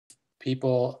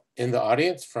people in the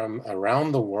audience from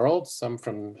around the world, some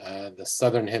from the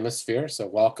Southern Hemisphere. So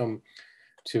welcome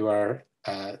to our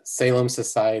Salem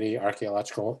Society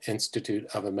Archaeological Institute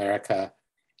of America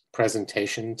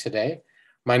presentation today.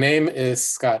 My name is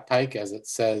Scott Pike, as it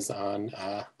says on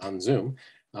Zoom,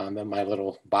 on my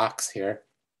little box here.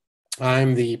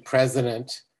 I'm the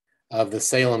president of the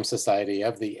Salem Society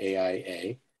of the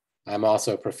AIA. I'm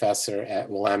also a professor at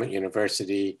Willamette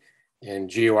University in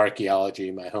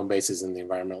geoarchaeology. My home base is in the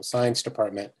environmental science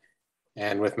department.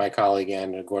 And with my colleague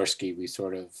Ann Nagorski, we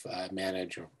sort of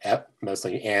manage, or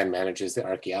mostly Ann manages the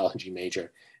archaeology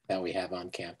major that we have on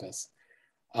campus.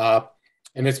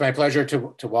 And it's my pleasure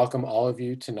to welcome all of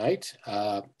you tonight.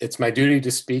 It's my duty to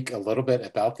speak a little bit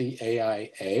about the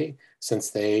AIA,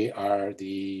 since they are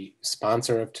the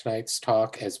sponsor of tonight's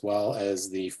talk, as well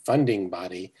as the funding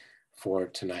body for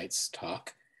tonight's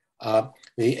talk.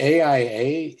 The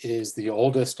AIA is the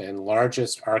oldest and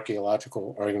largest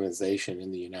archaeological organization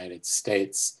in the United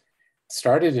States. It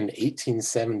started in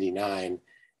 1879,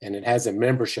 and it has a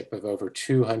membership of over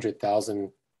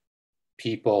 200,000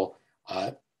 people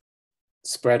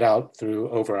spread out through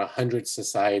over 100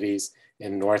 societies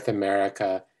in North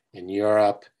America, in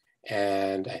Europe,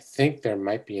 and I think there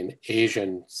might be an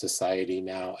Asian society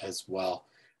now as well.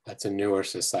 That's a newer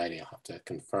society. I'll have to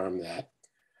confirm that.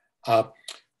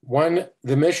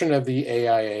 The mission of the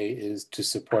AIA is to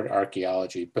support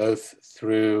archaeology, both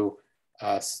through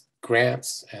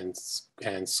grants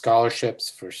and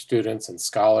scholarships for students and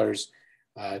scholars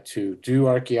to do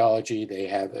archaeology. They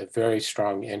have a very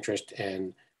strong interest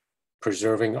in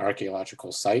preserving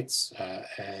archaeological sites,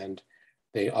 and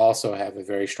they also have a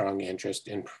very strong interest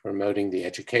in promoting the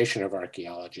education of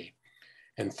archaeology.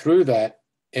 And through that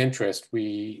interest,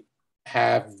 we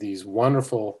have these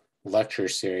wonderful lecture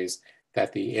series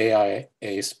that the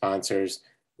AIA sponsors,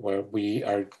 where we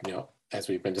are, as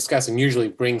we've been discussing, usually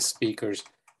bring speakers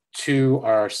to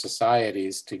our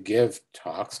societies to give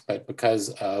talks, but because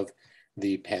of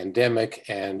the pandemic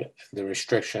and the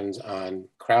restrictions on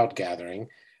crowd gathering,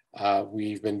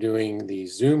 we've been doing the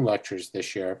Zoom lectures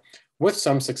this year with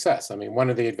some success. I mean, one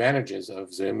of the advantages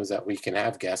of Zoom is that we can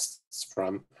have guests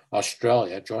from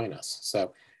Australia join us.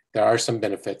 So there are some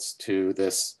benefits to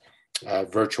this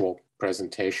virtual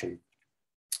presentation.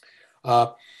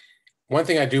 One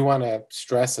thing I do want to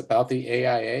stress about the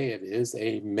AIA, it is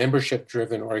a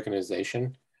membership-driven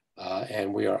organization,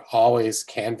 and we are always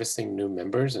canvassing new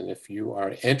members. And if you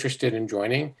are interested in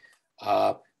joining,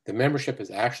 the membership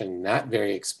is actually not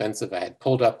very expensive. I had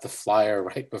pulled up the flyer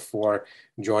right before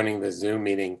joining the Zoom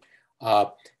meeting,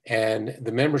 and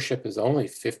the membership is only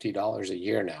 $50 a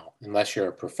year now. Unless you're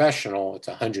a professional, it's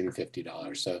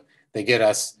 $150. So they get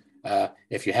us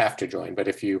if you have to join, but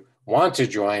if you want to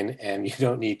join and you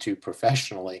don't need to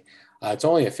professionally, it's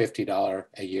only a $50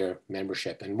 a year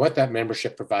membership. And what that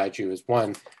membership provides you is,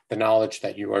 one, the knowledge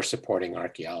that you are supporting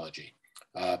archaeology,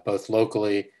 both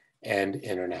locally and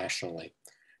internationally.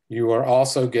 You are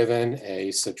also given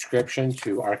a subscription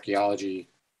to Archaeology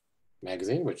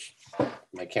magazine, which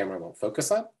my camera won't focus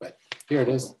on, but here it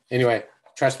is. Anyway,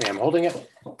 trust me, I'm holding it.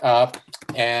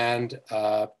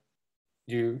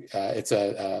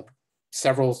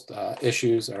 Several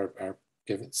issues are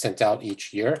sent out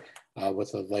each year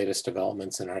with the latest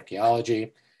developments in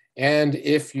archaeology. And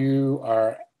if you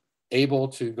are able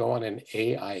to go on an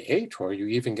AIA tour, you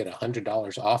even get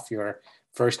 $100 off your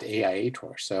first AIA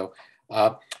tour. So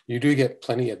you do get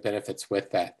plenty of benefits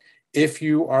with that. If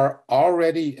you are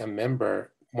already a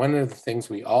member, one of the things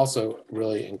we also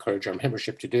really encourage our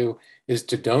membership to do is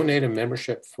to donate a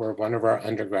membership for one of our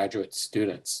undergraduate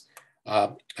students.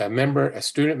 A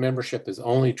student membership is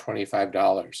only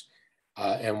 $25.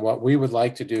 And what we would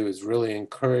like to do is really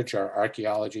encourage our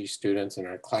archaeology students and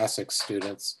our classics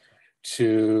students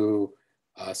to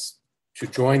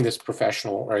join this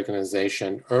professional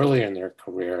organization early in their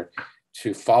career,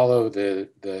 to follow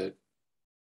the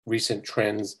recent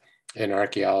trends in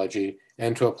archaeology,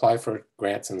 and to apply for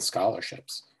grants and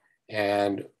scholarships.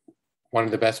 And one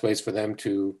of the best ways for them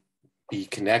to be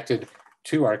connected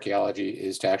to archaeology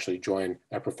is to actually join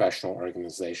a professional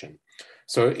organization.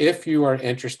 So if you are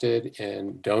interested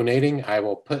in donating, I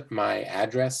will put my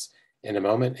address in a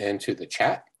moment into the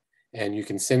chat, and you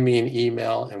can send me an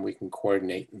email and we can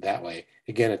coordinate that way.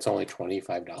 Again, it's only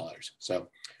 $25. So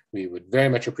we would very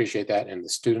much appreciate that, and the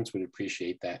students would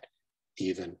appreciate that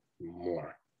even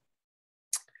more.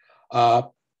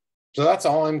 So that's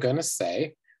all I'm going to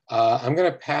say. I'm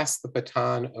going to pass the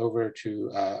baton over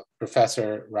to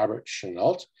Professor Robert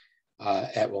Chenault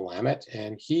at Willamette,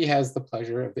 and he has the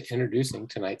pleasure of introducing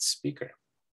tonight's speaker.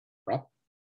 Rob?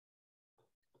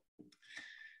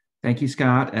 Thank you,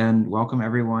 Scott, and welcome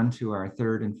everyone to our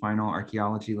third and final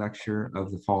archaeology lecture of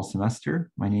the fall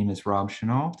semester. My name is Rob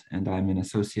Chenault, and I'm an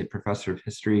associate professor of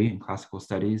history and classical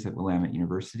studies at Willamette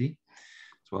University,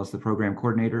 as well as the program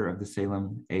coordinator of the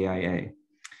Salem AIA.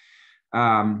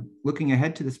 Looking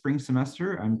ahead to the spring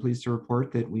semester, I'm pleased to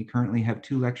report that we currently have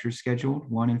 2 lectures scheduled,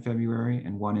 one in February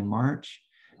and one in March.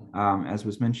 As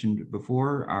was mentioned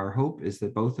before, our hope is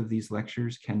that both of these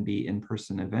lectures can be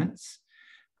in-person events.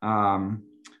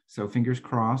 So fingers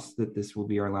crossed that this will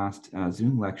be our last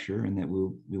Zoom lecture and that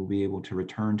we'll be able to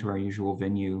return to our usual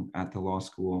venue at the law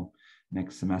school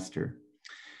next semester.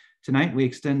 Tonight, we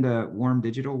extend a warm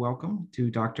digital welcome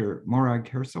to Dr. Morag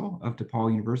Kersel of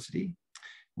DePaul University,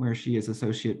 where she is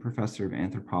Associate Professor of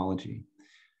Anthropology.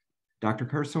 Dr.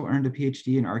 Kersel earned a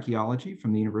PhD in archaeology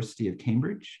from the University of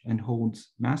Cambridge and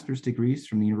holds master's degrees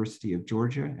from the University of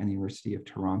Georgia and the University of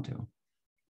Toronto.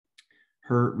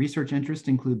 Her research interests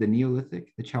include the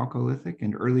Neolithic, the Chalcolithic,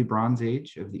 and early Bronze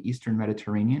Age of the Eastern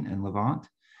Mediterranean and Levant,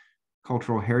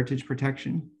 cultural heritage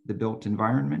protection, the built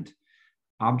environment,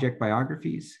 object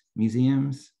biographies,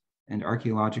 museums, and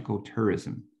archaeological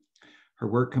tourism. Her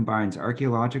work combines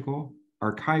archaeological,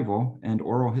 archival, and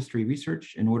oral history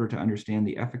research in order to understand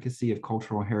the efficacy of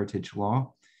cultural heritage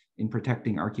law in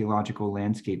protecting archaeological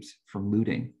landscapes from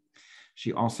looting.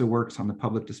 She also works on the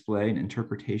public display and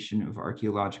interpretation of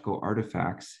archaeological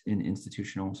artifacts in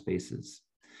institutional spaces.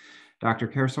 Dr.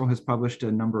 Kersel has published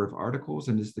a number of articles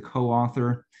and is the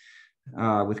co-author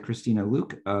with Christina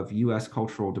Luke of U.S.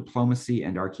 Cultural Diplomacy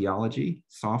and Archaeology,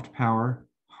 Soft Power,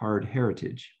 Hard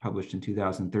Heritage, published in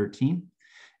 2013,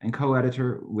 and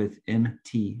co-editor with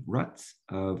M.T. Rutz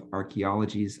of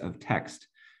Archaeologies of Text,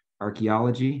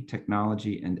 Archaeology,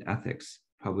 Technology, and Ethics,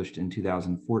 published in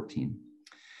 2014.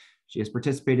 She has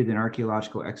participated in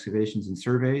archaeological excavations and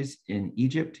surveys in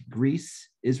Egypt, Greece,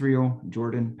 Israel,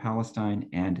 Jordan, Palestine,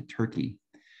 and Turkey.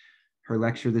 Her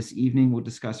lecture this evening will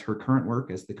discuss her current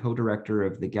work as the co-director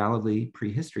of the Galilee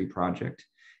Prehistory Project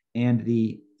and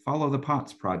the Follow the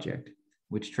Pots Project,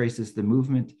 which traces the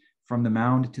movement from the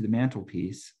Mound to the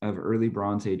Mantelpiece of early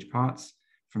Bronze Age pots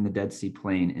from the Dead Sea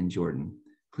Plain in Jordan.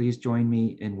 Please join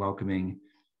me in welcoming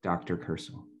Dr.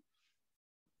 Kersel.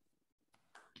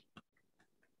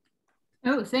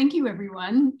 Oh, thank you,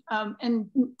 everyone. And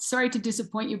sorry to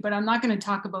disappoint you, but I'm not going to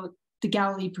talk about the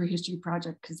Galilee Prehistory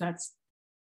Project because that's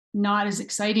not as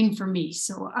exciting for me.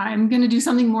 So I'm going to do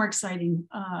something more exciting.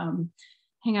 Hang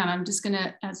on, I'm just going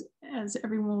to, as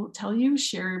everyone will tell you,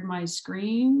 share my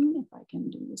screen if I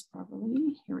can do this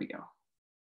properly. Here we go.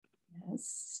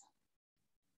 Yes.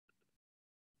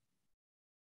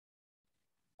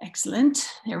 Excellent.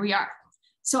 There we are.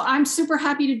 So I'm super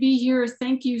happy to be here.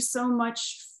 Thank you so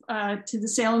much to the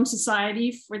Salem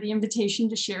Society for the invitation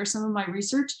to share some of my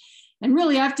research. And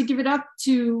really, I have to give it up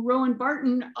to Rowan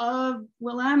Barton of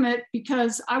Willamette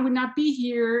because I would not be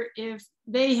here if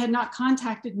they had not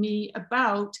contacted me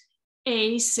about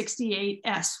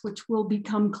A68S, which will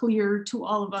become clear to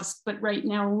all of us. But right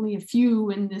now, only a few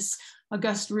in this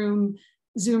august Zoom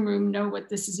room know what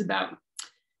this is about.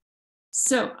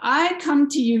 So I come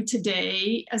to you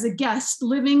today as a guest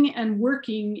living and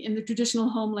working in the traditional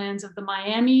homelands of the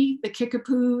Miami, the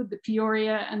Kickapoo, the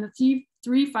Peoria, and the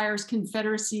Three Fires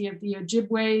Confederacy of the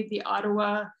Ojibwe, the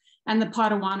Ottawa, and the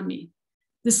Potawatomi.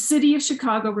 The city of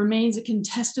Chicago remains a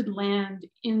contested land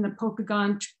in the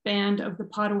Pokagon Band of the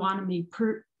Potawatomi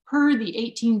per the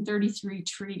 1833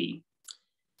 Treaty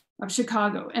of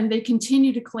Chicago, and they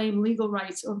continue to claim legal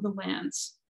rights over the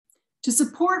lands. To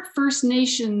support First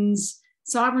Nations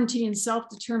sovereignty and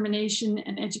self-determination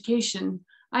and education,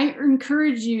 I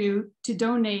encourage you to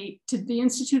donate to the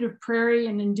Institute of Prairie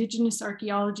and Indigenous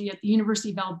Archaeology at the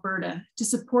University of Alberta to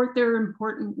support their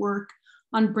important work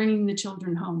on bringing the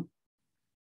children home.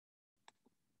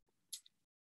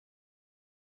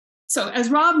 So as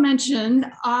Rob mentioned,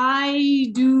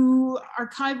 I do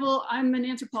archival, I'm an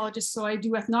anthropologist, so I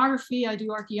do ethnography, I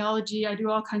do archaeology, I do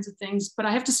all kinds of things, but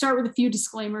I have to start with a few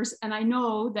disclaimers. And I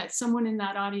know that someone in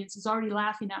that audience is already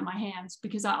laughing at my hands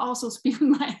because I also speak with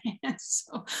my hands.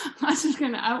 So I'm just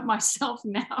gonna out myself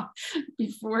now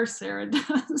before Sarah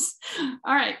does.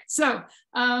 All right, so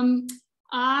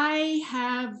I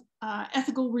have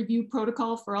ethical review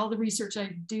protocol for all the research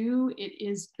I do. It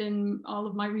has been, all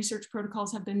of my research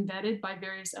protocols have been vetted by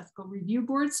various ethical review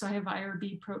boards. So I have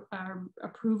IRB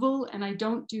approval, and I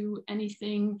don't do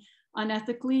anything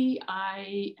unethically.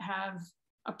 I have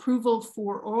approval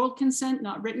for oral consent,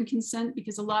 not written consent,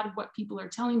 because a lot of what people are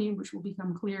telling you, which will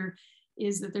become clear,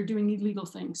 is that they're doing illegal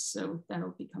things. So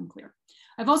that'll become clear.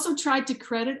 I've also tried to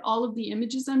credit all of the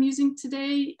images I'm using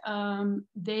today,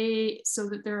 so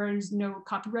that there is no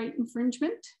copyright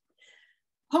infringement.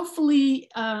 hopefully,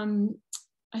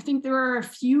 I think there are a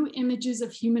few images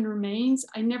of human remains.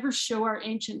 I never show our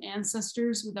ancient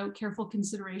ancestors without careful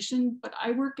consideration, but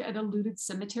I work at a looted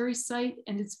cemetery site,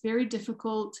 and it's very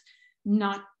difficult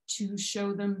not to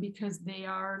show them because they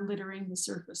are littering the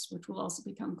surface, which will also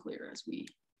become clear as we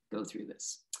go through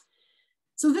this.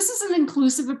 So this is an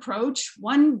inclusive approach,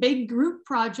 one big group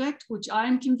project, which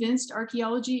I'm convinced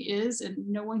archaeology is, and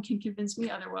no one can convince me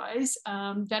otherwise.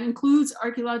 That includes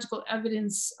archaeological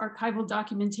evidence, archival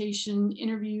documentation,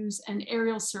 interviews, and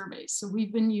aerial surveys. So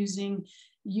we've been using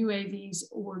UAVs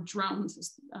or drones,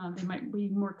 as they might be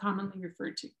more commonly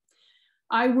referred to.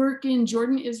 I work in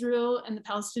Jordan, Israel, and the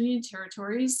Palestinian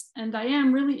territories, and I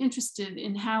am really interested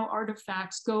in how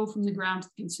artifacts go from the ground to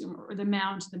the consumer, or the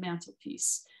mound to the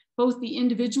mantelpiece, both the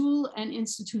individual and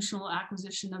institutional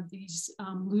acquisition of these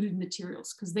looted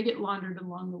materials, because they get laundered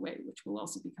along the way, which will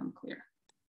also become clear.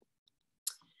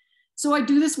 So I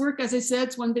do this work, as I said,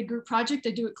 it's one big group project.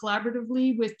 I do it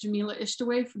collaboratively with Jamila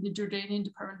Ishtaway from the Jordanian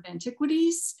Department of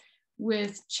Antiquities,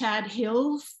 with Chad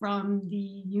Hill from the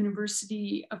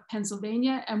University of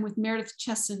Pennsylvania, and with Meredith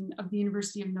Chesson of the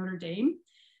University of Notre Dame.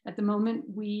 At the moment,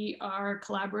 we are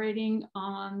collaborating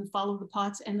on Follow the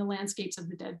Pots and the Landscapes of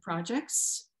the Dead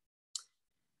projects.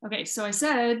 Okay, so I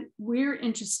said we're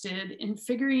interested in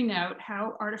figuring out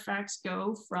how artifacts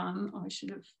go from, oh, I should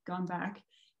have gone back.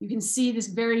 You can see this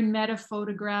very meta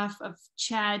photograph of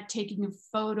Chad taking a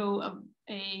photo of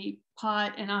a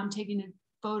pot, and I'm taking a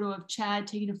photo of Chad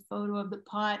taking a photo of the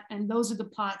pot, and those are the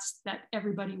pots that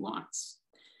everybody wants.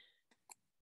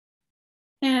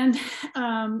 And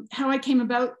how I came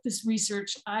about this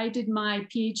research, I did my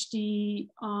PhD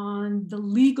on the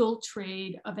legal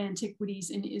trade of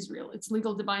antiquities in Israel. It's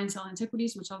legal to buy and sell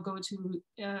antiquities, which I'll go into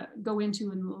in a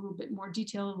little bit more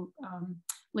detail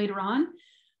later on.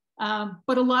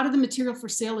 But a lot of the material for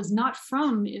sale is not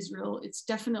from Israel. It's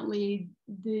definitely,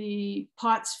 the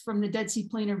pots from the Dead Sea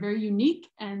Plain are very unique,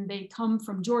 and they come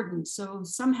from Jordan. So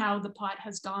somehow the pot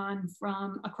has gone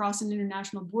from across an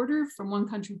international border from one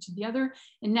country to the other,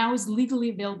 and now is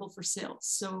legally available for sale.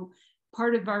 So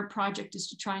part of our project is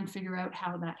to try and figure out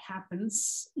how that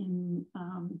happens in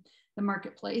the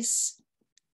marketplace.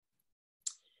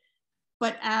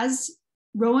 But as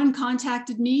Rowan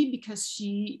contacted me because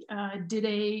she did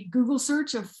a Google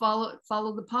search of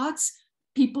follow the pots.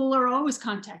 People are always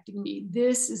contacting me.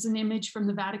 This is an image from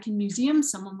the Vatican Museum.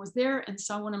 Someone was there and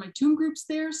saw one of my tomb groups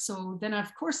there. So then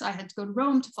of course I had to go to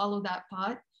Rome to follow that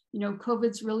pot. You know,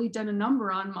 COVID's really done a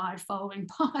number on my following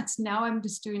pots. Now I'm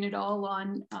just doing it all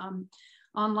on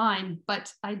online,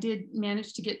 but I did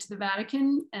manage to get to the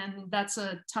Vatican, and that's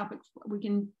a topic we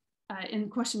can, in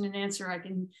question and answer, I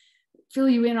can fill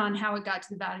you in on how it got to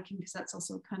the Vatican, because that's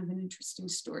also kind of an interesting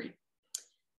story.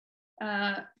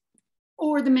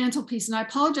 Or the mantelpiece, and I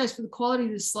apologize for the quality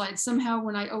of this slide. Somehow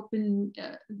when I opened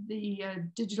the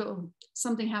digital,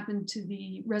 something happened to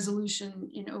the resolution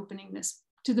in opening this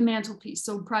to the mantelpiece.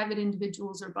 So private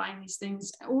individuals are buying these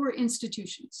things, or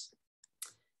institutions.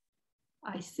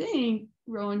 I think,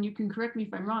 Rowan, you can correct me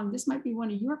if I'm wrong, this might be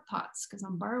one of your pots, because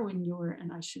I'm borrowing your,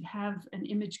 and I should have an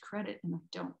image credit, and I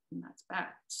don't, and that's bad.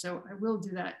 So I will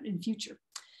do that in future.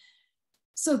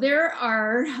 So there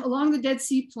are, along the Dead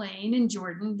Sea Plain in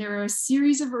Jordan, there are a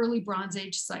series of early Bronze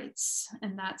Age sites,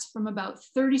 and that's from about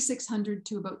 3600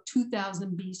 to about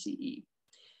 2000 BCE.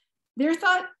 They're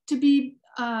thought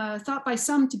by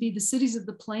some to be the cities of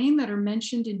the plain that are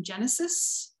mentioned in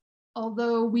Genesis,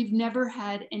 although we've never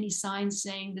had any signs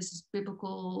saying this is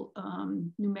biblical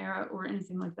numera or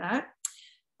anything like that.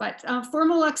 But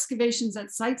formal excavations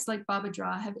at sites like Baba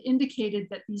Dra have indicated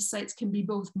that these sites can be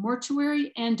both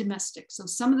mortuary and domestic. So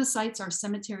some of the sites are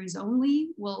cemeteries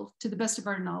only, well, to the best of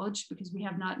our knowledge, because we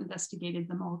have not investigated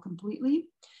them all completely.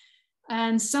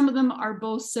 And some of them are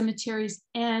both cemeteries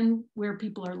and where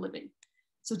people are living.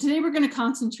 So today we're going to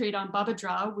concentrate on Baba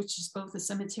Dra, which is both a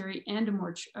cemetery and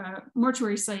a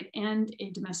mortuary site and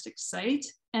a domestic site,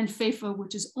 and Feifa,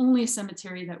 which is only a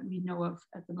cemetery that we know of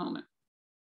at the moment.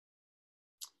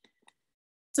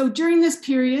 So during this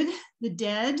period, the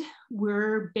dead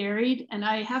were buried, and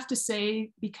I have to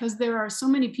say, because there are so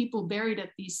many people buried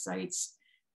at these sites,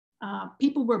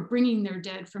 people were bringing their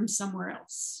dead from somewhere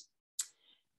else.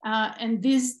 And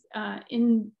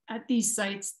at these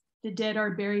sites, the dead are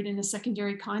buried in a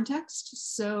secondary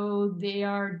context. So they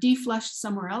are defleshed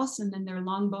somewhere else, and then their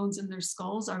long bones and their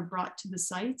skulls are brought to the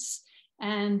sites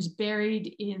and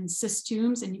buried in cis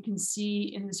tombs. And you can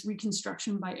see in this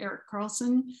reconstruction by Eric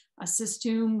Carlson, a cis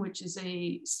tomb, which is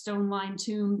a stone-lined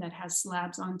tomb that has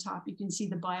slabs on top. You can see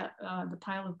the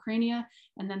pile of crania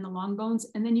and then the long bones.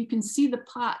 And then you can see the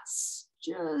pots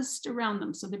just around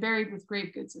them. So they're buried with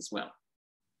grave goods as well.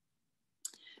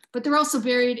 But they're also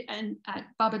buried, and at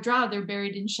Baba Dra, they're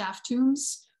buried in shaft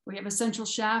tombs, where you have a central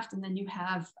shaft, and then you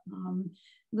have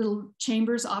little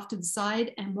chambers off to the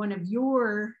side. And one of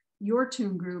your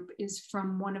tomb group is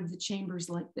from one of the chambers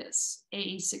like this,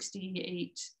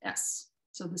 A68S,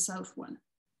 so the south one.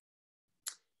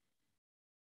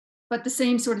 But the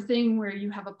same sort of thing where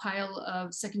you have a pile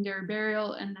of secondary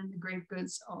burial and then the grave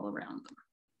goods all around them.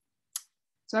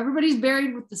 So everybody's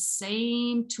buried with the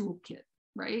same toolkit,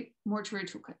 right? Mortuary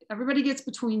toolkit. Everybody gets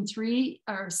between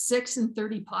 6 and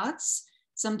 30 pots.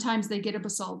 Sometimes they get a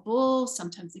basalt bowl,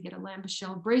 sometimes they get a lambus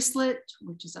shell bracelet,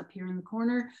 which is up here in the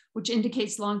corner, which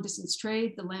indicates long distance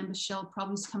trade. The lambus shell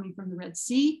probably is coming from the Red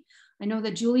Sea. I know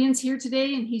that Julian's here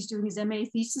today and he's doing his MA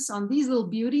thesis on these little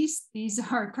beauties. These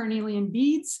are carnelian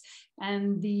beads,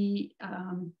 and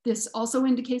this also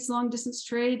indicates long distance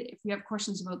trade. If you have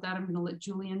questions about that, I'm going to let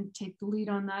Julian take the lead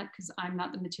on that because I'm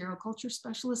not the material culture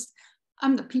specialist.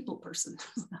 I'm the people person,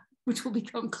 which will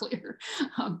become clear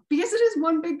because it is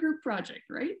one big group project,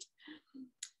 right?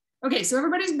 Okay, so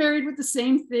everybody's buried with the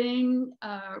same thing,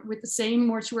 with the same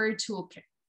mortuary toolkit.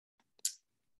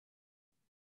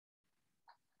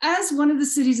 As one of the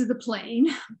cities of the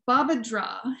plain, Baba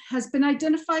Dra has been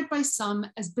identified by some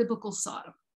as biblical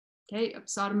Sodom. Okay,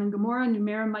 Sodom and Gomorrah,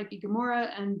 Numera might be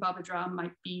Gomorrah, and Baba Dra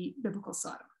might be biblical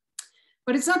Sodom.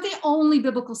 But it's not the only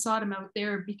biblical Sodom out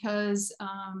there, because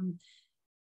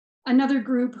another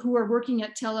group who are working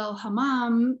at Tel El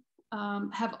Hammam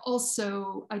have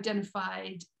also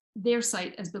identified their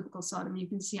site as biblical Sodom. You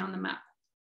can see on the map.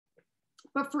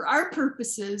 But for our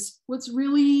purposes, what's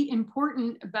really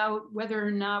important about whether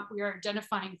or not we are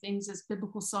identifying things as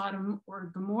biblical Sodom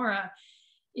or Gomorrah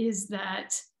is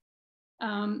that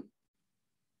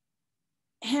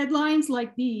headlines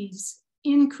like these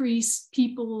increase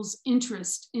people's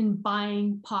interest in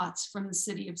buying pots from the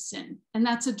city of sin. And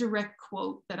that's a direct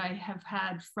quote that I have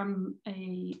had from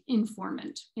an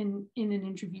informant in an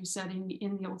interview setting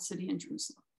in the Old City in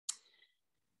Jerusalem.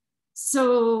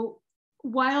 So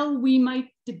while we might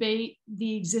debate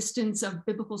the existence of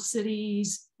biblical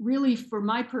cities, really for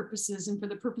my purposes and for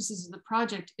the purposes of the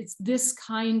project, it's this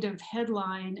kind of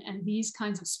headline and these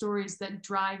kinds of stories that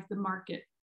drive the market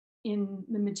in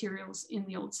the materials in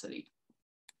the Old City.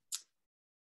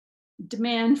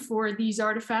 Demand for these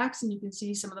artifacts, and you can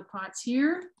see some of the pots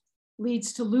here,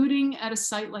 leads to looting at a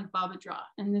site like Baba Dra.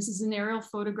 And this is an aerial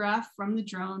photograph from the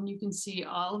drone. You can see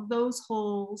all of those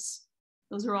holes.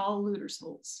 Those are all looters'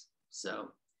 holes.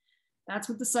 So that's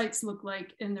what the sites look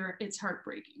like, and it's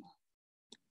heartbreaking.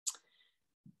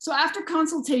 So after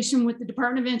consultation with the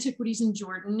Department of Antiquities in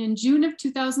Jordan, in June of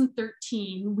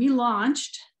 2013, we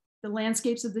launched the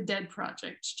Landscapes of the Dead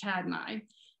project, Chad and I,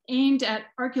 aimed at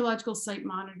archaeological site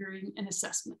monitoring and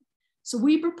assessment. So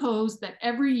we proposed that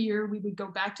every year we would go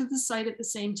back to the site at the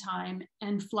same time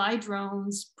and fly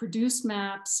drones, produce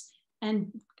maps,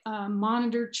 and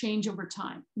monitor change over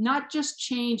time. Not just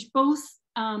change, both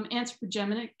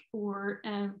anthropogenic or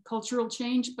cultural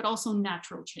change, but also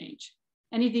natural change,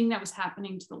 anything that was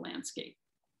happening to the landscape.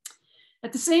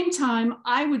 At the same time,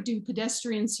 I would do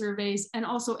pedestrian surveys and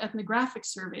also ethnographic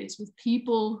surveys with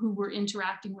people who were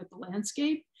interacting with the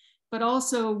landscape, but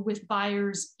also with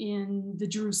buyers in the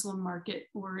Jerusalem market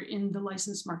or in the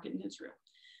licensed market in Israel.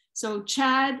 So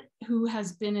Chad, who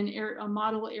has been a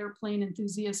model airplane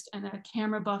enthusiast and a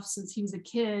camera buff since he was a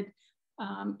kid,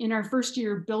 in our first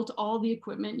year built all the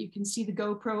equipment. You can see the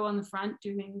GoPro on the front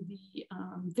doing the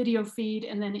video feed,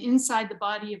 and then inside the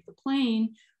body of the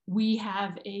plane, we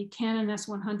have a Canon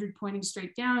S100 pointing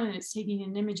straight down, and it's taking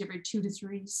an image every 2 to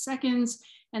 3 seconds.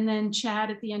 And then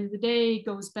Chad at the end of the day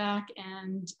goes back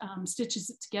and stitches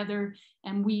it together,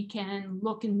 and we can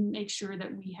look and make sure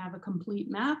that we have a complete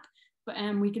map.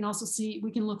 And we can also see,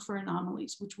 we can look for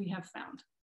anomalies, which we have found.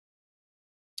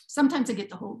 Sometimes I get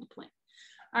to hold the plane.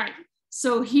 All right,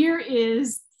 so here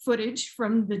is footage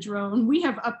from the drone. We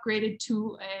have upgraded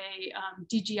to a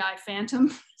DJI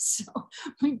Phantom. So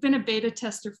we've been a beta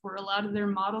tester for a lot of their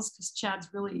models because Chad's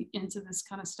really into this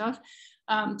kind of stuff.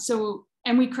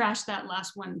 And we crashed that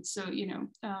last one. So, you know,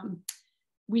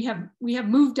 we have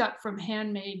moved up from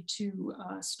handmade to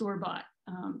store-bought.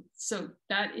 So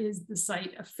that is the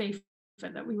site of Faith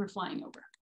that we were flying over.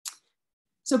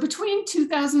 So between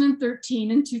 2013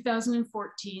 and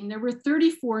 2014, there were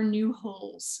 34 new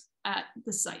holes at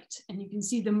the site, and you can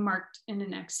see them marked in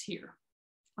an X here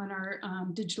on our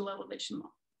digital elevation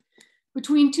model.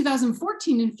 Between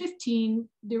 2014 and 15,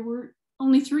 there were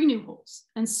only 3 new holes.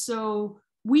 And so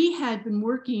we had been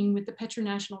working with the Petra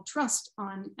National Trust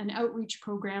on an outreach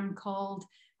program called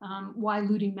Why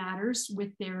Looting Matters with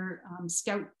their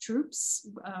scout troops,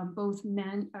 both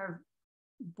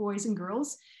boys and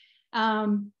girls.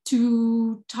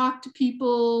 to talk to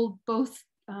people, both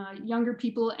younger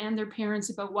people and their parents,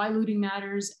 about why looting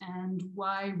matters and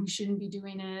why we shouldn't be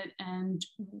doing it and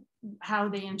how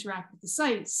they interact with the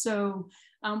sites. So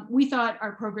we thought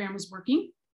our program was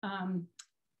working,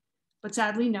 but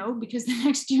sadly no, because the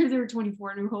next year there were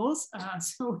 24 new holes.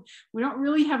 So we don't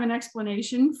really have an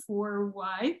explanation for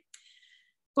why,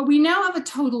 but we now have a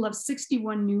total of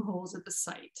 61 new holes at the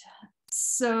site.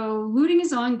 So looting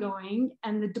is ongoing,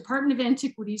 and the Department of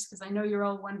Antiquities, because I know you're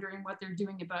all wondering what they're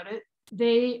doing about it,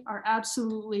 they are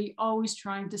absolutely always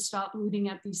trying to stop looting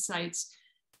at these sites.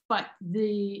 But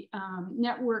the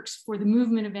networks for the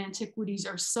movement of antiquities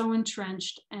are so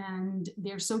entrenched and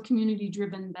they're so community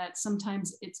driven that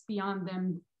sometimes it's beyond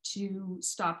them to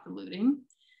stop the looting.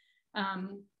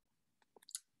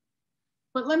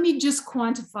 But let me just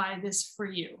quantify this for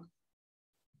you.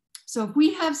 So if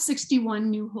we have 61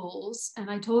 new holes,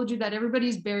 and I told you that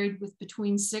everybody's buried with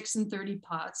between 6 and 30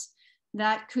 pots,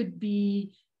 that could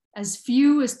be as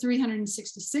few as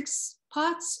 366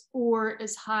 pots or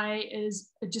as high as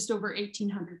just over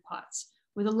 1,800 pots,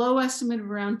 with a low estimate of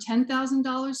around $10,000,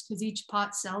 because each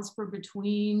pot sells for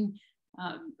between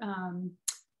 $50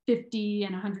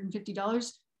 and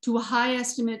 $150, to a high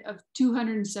estimate of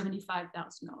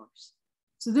 $275,000.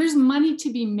 So there's money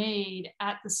to be made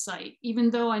at the site, even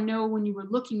though I know when you were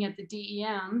looking at the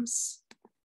DEMs,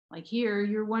 like here,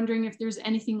 you're wondering if there's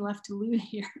anything left to loot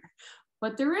here,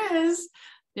 but there is,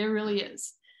 there really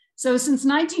is. So since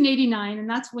 1989, and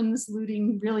that's when this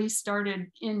looting really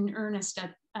started in earnest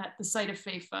at the site of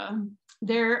Feifa,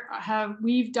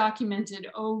 we've documented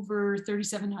over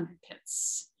 3,700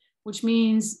 pits, which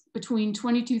means between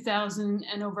 22,000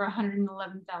 and over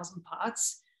 111,000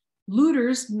 pots.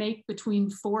 Looters make between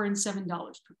 $4 and $7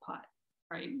 per pot,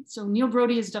 right? So Neil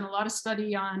Brody has done a lot of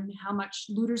study on how much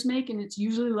looters make, and it's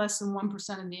usually less than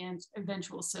 1% of the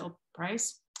eventual sale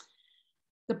price.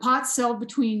 The pots sell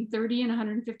between $30 and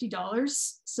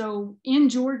 $150. So in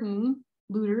Jordan,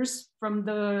 looters from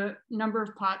the number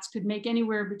of pots could make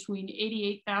anywhere between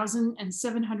 $88,000 and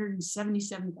 $777,000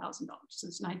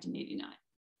 since 1989.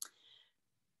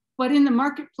 But in the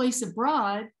marketplace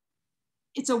abroad,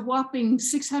 it's a whopping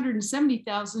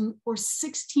 $670,000 or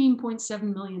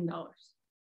 $16.7 million.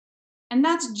 And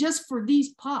that's just for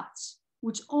these pots,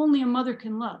 which only a mother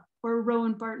can love, or a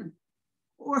Rowan Barton,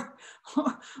 or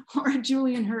a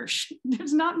Julian Hirsch.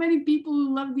 There's not many people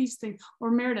who love these things,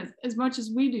 or Meredith, as much as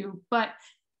we do, but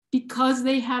because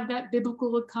they have that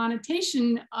biblical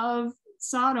connotation of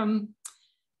Sodom,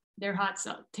 they're hot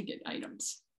sell ticket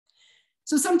items.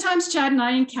 So sometimes Chad and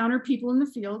I encounter people in the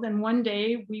field, and one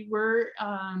day we were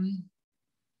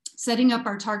setting up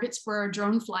our targets for our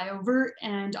drone flyover,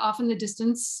 and off in the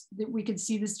distance that we could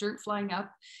see this dirt flying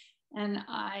up. And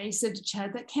I said to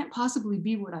Chad, that can't possibly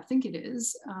be what I think it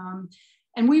is.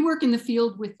 And we work in the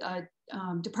field with a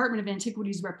Department of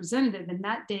Antiquities representative, and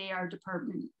that day our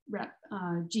department rep,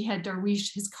 Jihad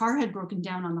Darwish, his car had broken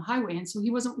down on the highway, and so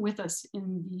he wasn't with us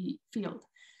in the field.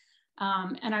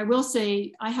 And I will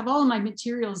say, I have all of my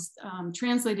materials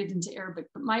translated into Arabic,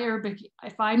 but my Arabic,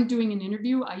 if I'm doing an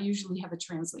interview, I usually have a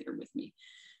translator with me.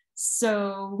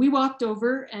 So we walked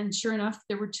over, and sure enough,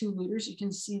 there were two looters. You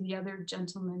can see the other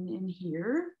gentleman in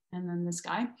here, and then this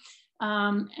guy.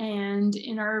 And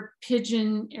in our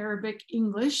pidgin Arabic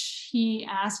English, he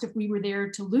asked if we were there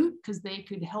to loot because they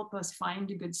could help us find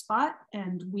a good spot.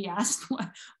 And we asked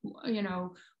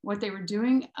what they were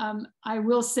doing. I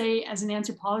will say, as an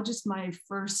anthropologist, my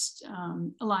first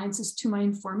alliance is to my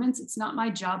informants. It's not my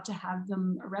job to have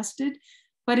them arrested,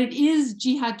 but it is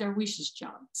Jihad Darwish's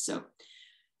job. So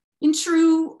in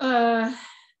true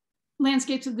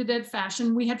Landscapes of the Dead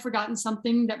fashion, we had forgotten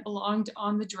something that belonged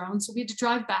on the drone. So we had to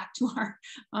drive back to our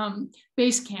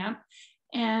base camp.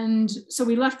 And so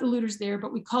we left the looters there,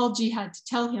 but we called Jihad to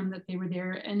tell him that they were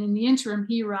there. And in the interim,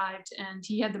 he arrived and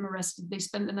he had them arrested. They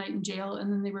spent the night in jail,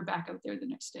 and then they were back out there the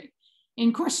next day.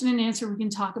 In question and answer, we can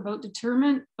talk about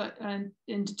deterrence, but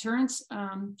in deterrence,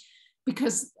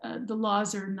 because the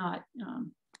laws are not,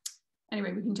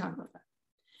 anyway, we can talk about that.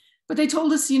 But they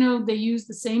told us, they use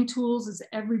the same tools as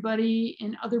everybody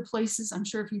in other places. I'm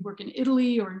sure if you work in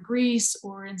Italy or in Greece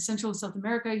or in Central and South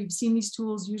America, you've seen these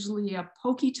tools, usually a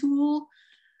pokey tool.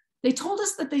 They told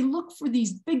us that they look for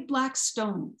these big black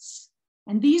stones,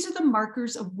 and these are the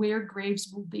markers of where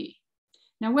graves will be.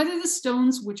 Now, whether the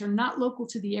stones, which are not local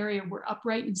to the area, were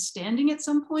upright and standing at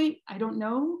some point, I don't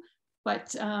know,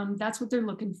 but that's what they're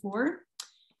looking for.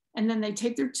 And then they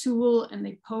take their tool and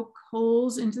they poke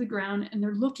holes into the ground, and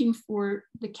they're looking for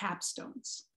the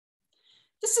capstones.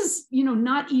 this is,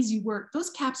 not easy work.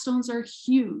 Those capstones are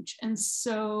huge. And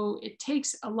so it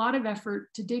takes a lot of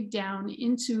effort to dig down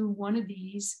into one of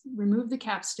these, remove the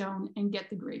capstone, and get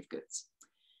the grave goods.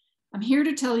 I'm here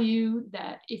to tell you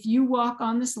that if you walk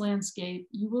on this landscape,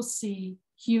 you will see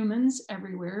humans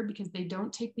everywhere because they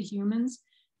don't take the humans.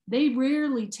 They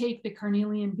rarely take the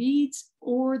carnelian beads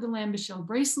or the lambichelle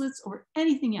bracelets or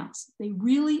anything else. They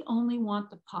really only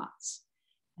want the pots.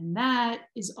 And that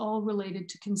is all related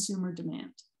to consumer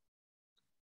demand,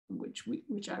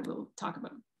 which I will talk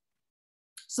about.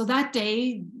 So that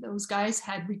day, those guys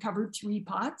had recovered 3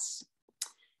 pots.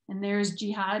 And there's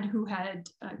Jihad, who had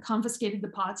confiscated the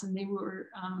pots, and they were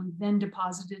then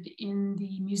deposited in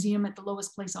the museum at the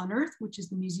lowest place on earth, which is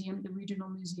the museum, the regional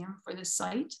museum for this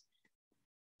site.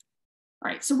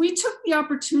 All right, so we took the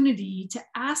opportunity to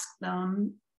ask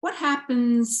them what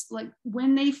happens, like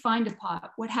when they find a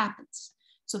pot, what happens?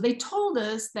 So they told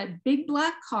us that big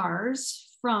black cars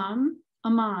from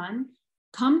Amman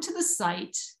come to the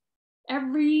site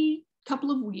every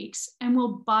couple of weeks and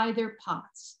will buy their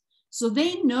pots. So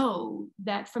they know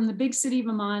that from the big city of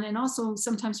Amman, and also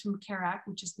sometimes from Kerak,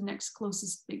 which is the next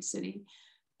closest big city,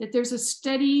 that there's a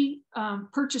steady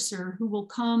purchaser who will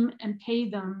come and pay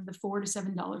them the $4 to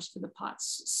 $7 for the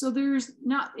pots. So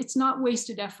it's not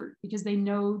wasted effort because they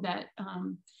know that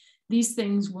these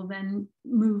things will then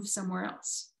move somewhere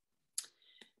else.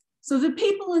 So the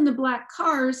people in the black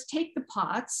cars take the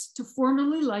pots to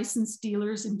formerly licensed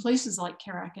dealers in places like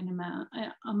Kerak and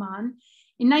Amman.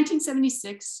 In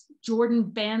 1976, Jordan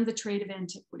banned the trade of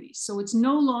antiquities. So it's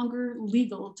no longer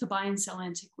legal to buy and sell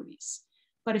antiquities.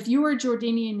 But if you are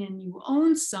Jordanian and you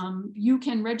own some, you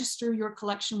can register your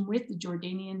collection with the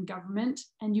Jordanian government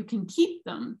and you can keep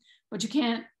them, but you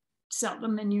can't sell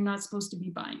them and you're not supposed to be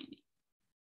buying any.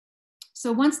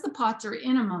 So once the pots are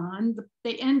in Amman,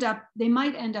 they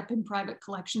might end up in private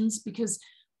collections because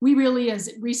we really,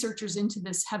 as researchers into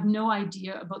this, have no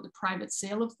idea about the private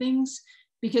sale of things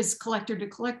because collector to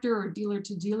collector or dealer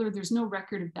to dealer, there's no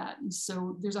record of that. And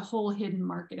so there's a whole hidden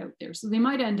market out there. So they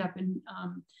might end up in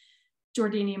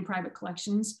Jordanian private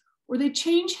collections, or they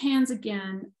change hands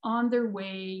again on their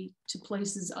way to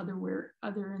places elsewhere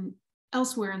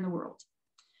in the world.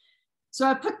 So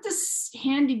I put this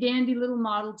handy dandy little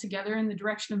model together in the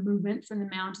direction of movement from the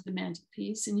mound to the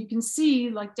mantelpiece. And you can see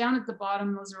like down at the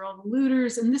bottom, those are all the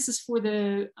looters. And this is for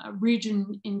the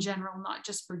region in general, not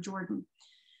just for Jordan.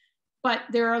 But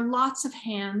there are lots of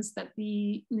hands that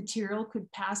the material could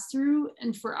pass through.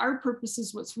 And for our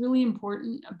purposes, what's really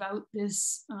important about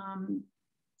this,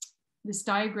 this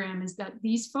diagram is that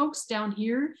these folks down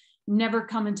here never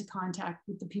come into contact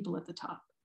with the people at the top.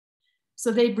 So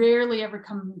they rarely ever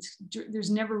there's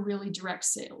never really direct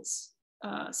sales.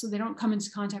 So they don't come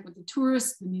into contact with the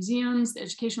tourists, the museums, the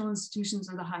educational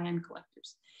institutions, or the high-end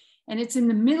collectors. And it's in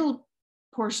the middle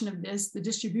portion of this, the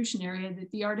distribution area,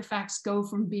 that the artifacts go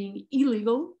from being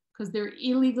illegal, because they're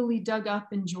illegally dug up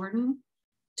in Jordan,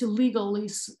 to legally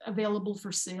available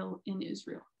for sale in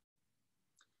Israel.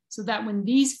 So that when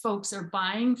these folks are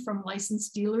buying from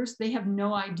licensed dealers, they have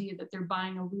no idea that they're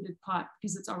buying a looted pot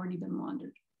because it's already been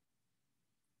laundered.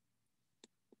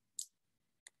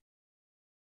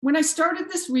 When I started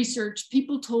this research,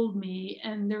 people told me,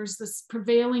 and there's this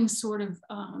prevailing sort of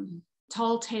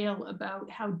tall tale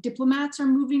about how diplomats are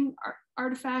moving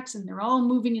artifacts and they're all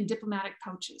moving in diplomatic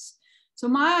pouches. So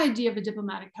my idea of a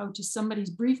diplomatic pouch is somebody's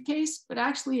briefcase, but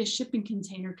actually a shipping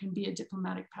container can be a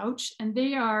diplomatic pouch, and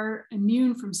they are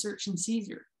immune from search and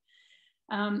seizure.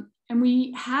 And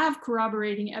we have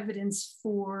corroborating evidence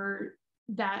for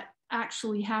that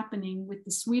actually happening with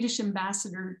the Swedish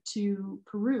ambassador to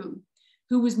Peru,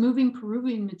 who was moving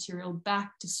Peruvian material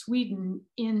back to Sweden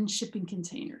in shipping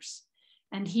containers.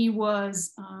 And he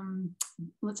was,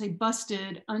 let's say,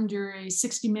 busted under a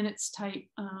 60 Minutes type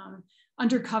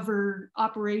undercover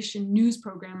operation, news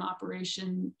program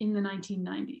operation in the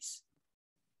 1990s.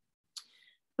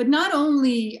 But not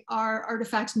only are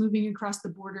artifacts moving across the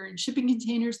border in shipping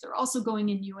containers, they're also going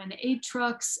in UN aid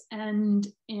trucks, and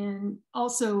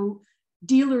also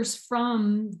dealers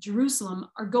from Jerusalem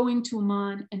are going to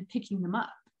Amman and picking them up.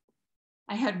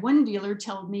 I had one dealer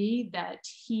tell me that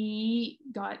he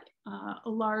got a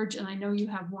large, and I know you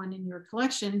have one in your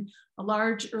collection, a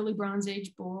large early Bronze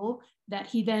Age bowl that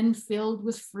he then filled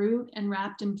with fruit and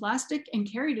wrapped in plastic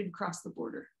and carried it across the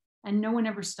border, and no one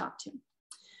ever stopped him.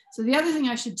 So the other thing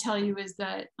I should tell you is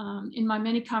that in my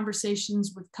many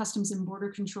conversations with Customs and Border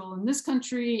Control in this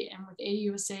country and with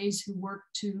AUSAs who work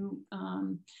to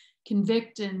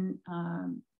convict and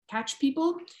catch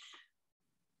people,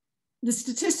 the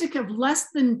statistic of less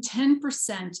than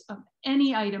 10% of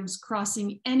any items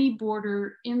crossing any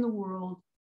border in the world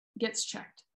gets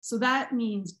checked. So that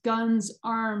means guns,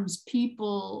 arms,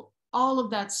 people, all of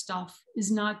that stuff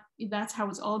is not, that's how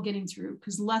it's all getting through,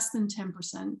 because less than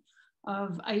 10%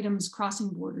 of items crossing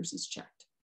borders is checked.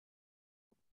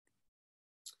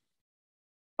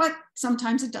 But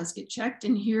sometimes it does get checked.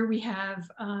 And here we have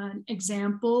an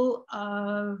example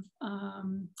of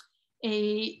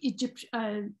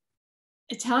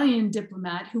Italian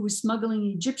diplomat who was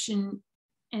smuggling Egyptian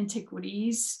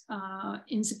antiquities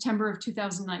in September of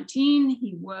 2019.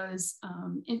 He was,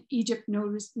 Egypt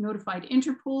notified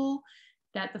Interpol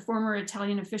that the former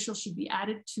Italian official should be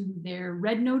added to their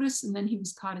red notice, and then he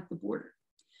was caught at the border.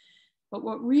 But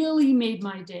what really made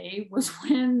my day was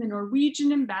when the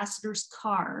Norwegian ambassador's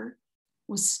car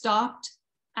was stopped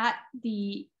at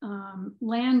the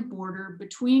land border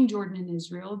between Jordan and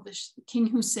Israel, the King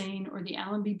Hussein or the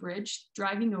Allenby Bridge,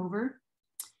 driving over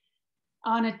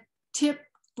on a tip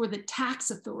for the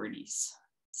tax authorities.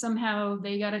 Somehow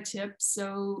they got a tip,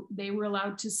 so they were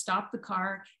allowed to stop the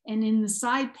car. And in the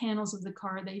side panels of the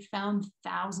car, they found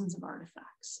thousands of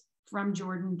artifacts from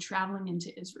Jordan traveling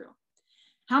into Israel.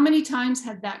 How many times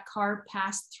had that car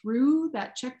passed through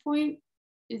that checkpoint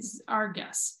is our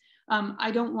guess.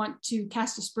 I don't want to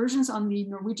cast aspersions on the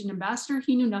Norwegian ambassador.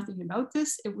 He knew nothing about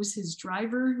this. It was his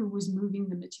driver who was moving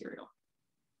the material.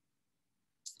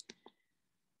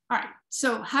 All right,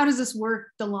 so how does this work,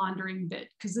 the laundering bit?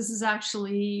 Because this is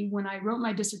actually, when I wrote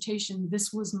my dissertation,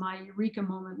 this was my eureka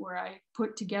moment where I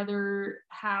put together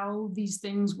how these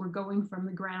things were going from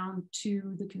the ground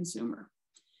to the consumer.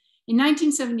 In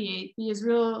 1978,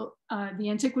 the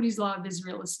Antiquities Law of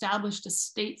Israel established a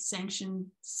state-sanctioned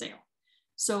sale.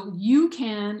 So you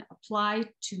can apply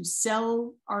to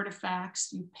sell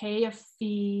artifacts, you pay a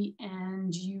fee,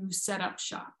 and you set up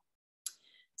shop.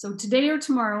 So today or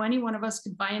tomorrow, any one of us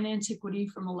could buy an antiquity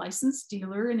from a licensed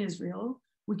dealer in Israel.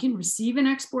 We can receive an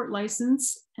export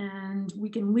license, and we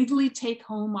can legally take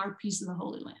home our piece of the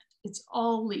Holy Land. It's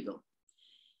all legal.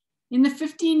 In the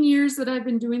 15 years that I've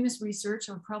been doing this research,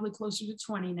 or probably closer to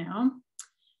 20 now,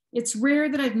 it's rare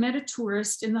that I've met a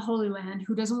tourist in the Holy Land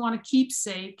who doesn't want a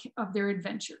keepsake of their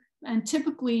adventure. And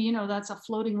typically, you know, that's a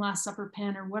floating Last Supper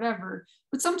pen or whatever,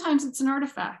 but sometimes it's an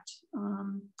artifact,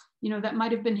 you know, that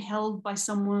might have been held by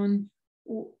someone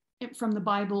from the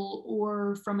Bible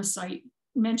or from a site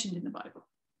mentioned in the Bible.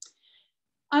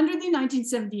 Under the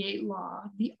 1978 law,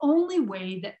 the only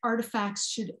way that artifacts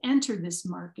should enter this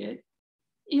market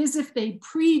is if they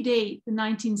predate the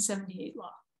 1978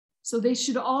 law. So they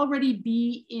should already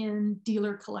be in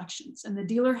dealer collections, and the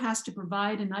dealer has to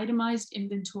provide an itemized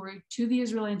inventory to the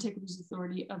Israel Antiquities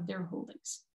Authority of their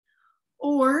holdings.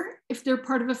 Or if they're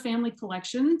part of a family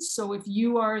collection, so if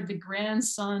you are the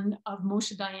grandson of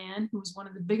Moshe Dayan, who was one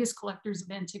of the biggest collectors of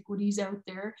antiquities out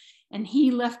there, and he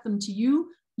left them to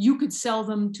you, you could sell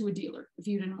them to a dealer if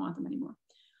you didn't want them anymore.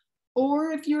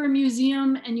 Or if you're a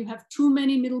museum and you have too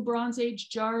many Middle Bronze Age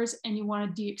jars and you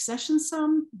want to deaccession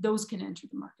some, those can enter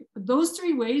the market. But those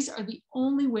three ways are the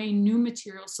only way new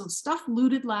material, so stuff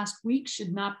looted last week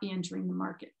should not be entering the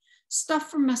market. Stuff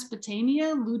from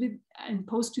Mesopotamia looted in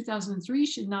post-2003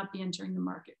 should not be entering the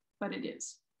market, but it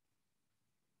is.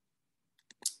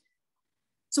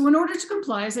 So in order to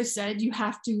comply, as I said, you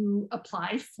have to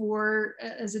apply for,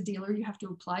 as a dealer, you have to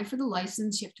apply for the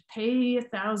license. You have to pay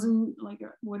 $1,000, like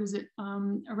what is it?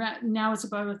 Around, now it's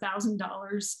about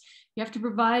 $1,000. You have to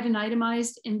provide an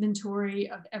itemized inventory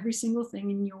of every single thing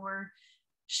in your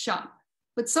shop.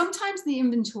 But sometimes the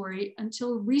inventory,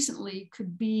 until recently,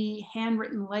 could be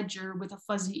handwritten ledger with a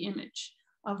fuzzy image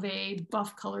of a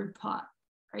buff colored pot,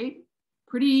 right?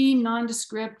 Pretty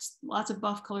nondescript, lots of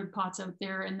buff colored pots out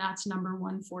there, and that's number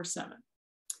 147.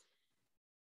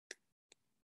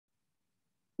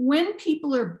 When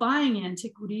people are buying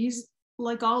antiquities,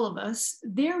 like all of us,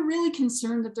 they're really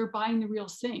concerned that they're buying the real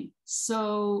thing.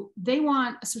 So they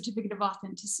want a certificate of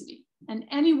authenticity. And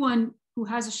anyone who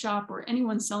has a shop or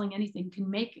anyone selling anything can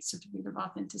make a certificate of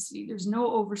authenticity. There's no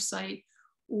oversight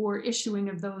or issuing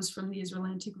of those from the Israel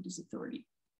Antiquities Authority.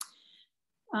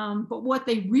 But what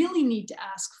they really need to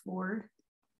ask for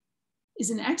is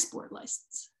an export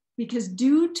license, because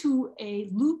due to a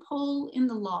loophole in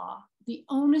the law, the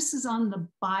onus is on the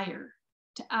buyer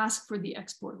to ask for the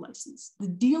export license. The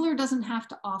dealer doesn't have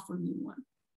to offer you one.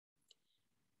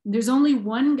 There's only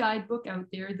one guidebook out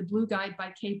there, the Blue Guide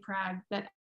by Kay Pragg, that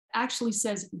actually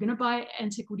says if you're going to buy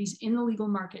antiquities in the legal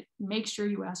market, make sure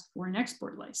you ask for an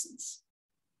export license.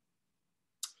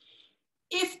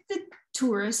 If the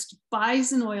tourist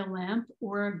buys an oil lamp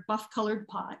or a buff-colored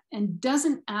pot and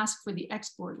doesn't ask for the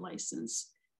export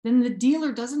license, then the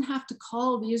dealer doesn't have to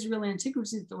call the Israel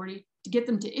Antiquities Authority to get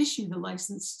them to issue the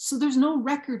license. So there's no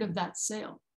record of that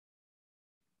sale.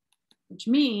 which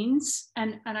means,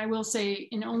 and I will say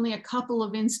in only a couple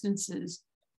of instances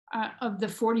of the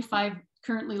 45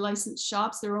 currently licensed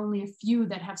shops, there are only a few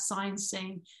that have signs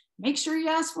saying, make sure you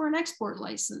ask for an export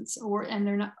license, and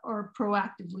they're not, or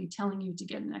proactively telling you to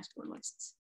get an export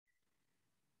license.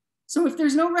 So if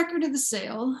there's no record of the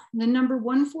sale, the number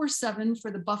 147 for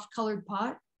the buff colored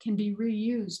pot can be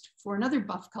reused for another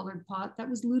buff colored pot that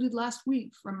was looted last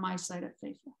week from my site at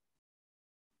Faithful,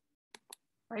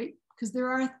 right? Because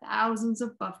there are thousands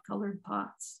of buff colored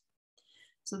pots.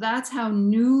 So that's how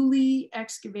newly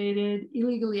excavated,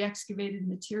 illegally excavated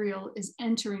material is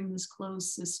entering this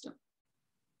closed system.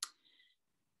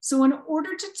 So in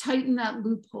order to tighten that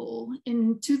loophole,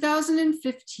 in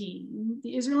 2015,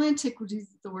 the Israel Antiquities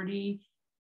Authority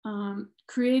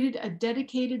created a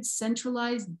dedicated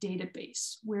centralized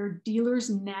database where dealers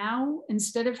now,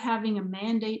 instead of having a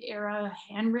mandate era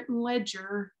handwritten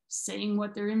ledger saying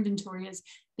what their inventory is,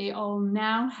 they all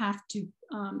now have to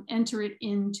enter it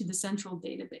into the central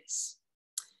database.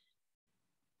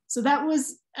 So that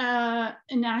was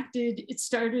enacted, it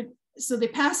started, so they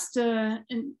passed an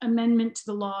amendment to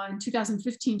the law in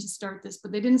 2015 to start this,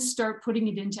 but they didn't start putting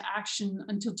it into action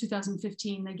until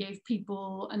 2015. They gave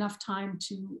people enough time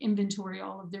to inventory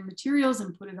all of their materials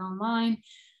and put it online.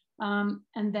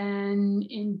 And then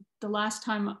in the last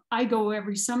time, I go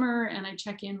every summer and I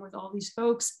check in with all these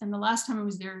folks. And the last time I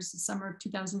was there was the summer of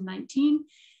 2019.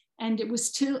 And it was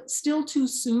still too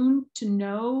soon to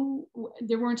know,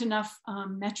 there weren't enough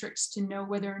metrics to know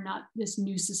whether or not this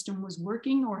new system was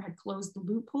working or had closed the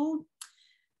loophole.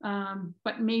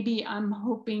 But maybe I'm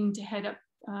hoping to head up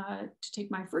to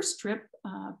take my first trip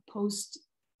post,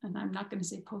 and I'm not gonna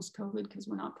say post-COVID because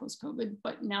we're not post-COVID,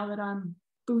 but now that I'm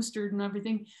boosted and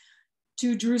everything,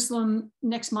 to Jerusalem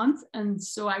next month. And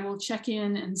so I will check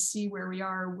in and see where we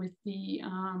are with the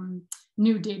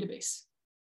new database.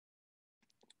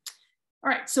 All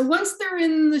right, so once they're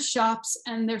in the shops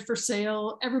and they're for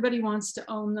sale, everybody wants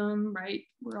to own them, right?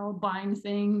 We're all buying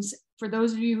things. For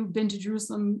those of you who've been to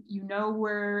Jerusalem, you know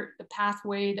where the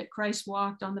pathway that Christ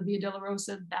walked on the Via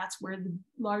Dolorosa, that's where the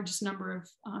largest number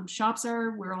of shops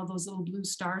are, where all those little blue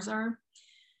stars are.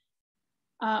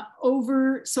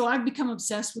 So I've become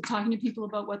obsessed with talking to people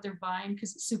about what they're buying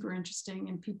because it's super interesting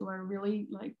and people are really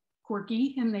like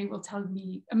quirky and they will tell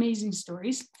me amazing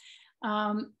stories.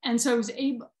 And so I was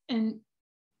able, and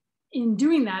in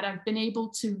doing that, I've been able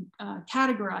to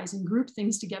categorize and group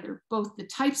things together, both the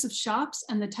types of shops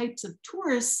and the types of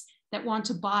tourists that want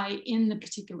to buy in the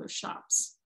particular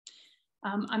shops.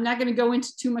 I'm not going to go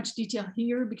into too much detail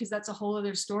here because that's a whole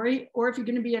other story. Or if you're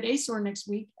going to be at ASOR next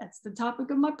week, that's the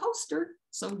topic of my poster.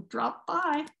 So drop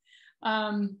by.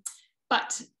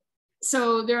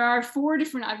 So there are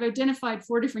I've identified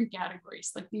 4 different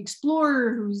categories, like the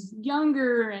explorer who's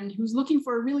younger and who's looking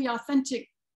for a really authentic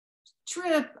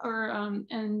trip or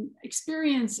and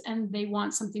experience, and they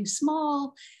want something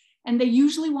small, and they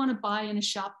usually want to buy in a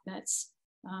shop that's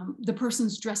the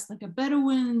person's dressed like a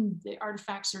Bedouin, the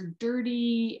artifacts are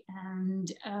dirty,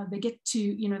 and they get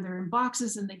to, they're in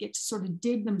boxes and they get to sort of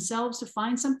dig themselves to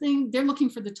find something. They're looking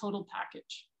for the total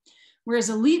package. Whereas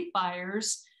elite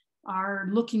buyers are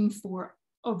looking for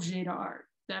objets d'art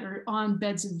that are on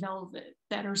beds of velvet,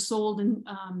 that are sold, and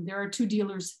there are 2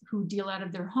 dealers who deal out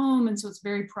of their home, and so it's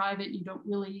very private, you don't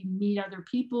really meet other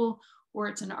people, or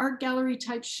it's an art gallery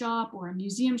type shop or a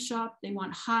museum shop. They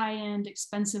want high-end,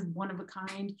 expensive,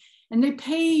 one-of-a-kind, and they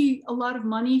pay a lot of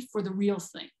money for the real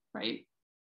thing, right?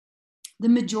 The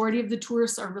majority of the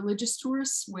tourists are religious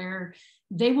tourists, where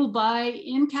they will buy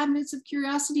in cabinets of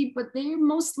curiosity, but they're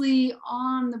mostly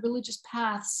on the religious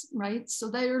paths, right? So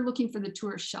they're looking for the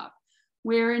tourist shop,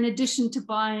 where in addition to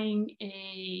buying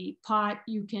a pot,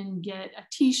 you can get a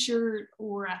t-shirt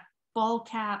or a ball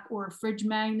cap or a fridge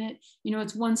magnet.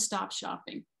 It's one-stop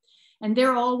shopping. And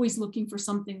they're always looking for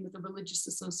something with a religious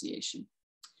association.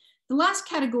 The last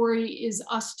category is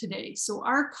us today. So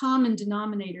our common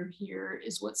denominator here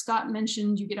is what Scott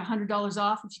mentioned. You get $100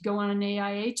 off if you go on an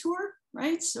AIA tour,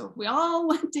 right? So if we all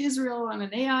went to Israel on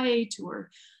an AIA tour,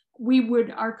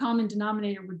 our common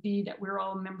denominator would be that we're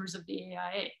all members of the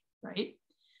AIA, right?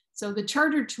 So the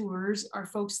charter tours are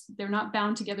folks, they're not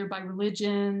bound together by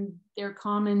religion, they're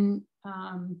common,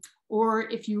 or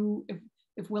if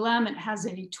Willamette has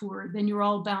a tour, then you're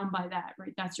all bound by that,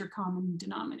 right? That's your common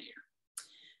denominator.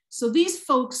 So these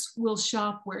folks will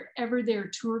shop wherever their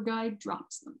tour guide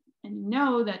drops them. And you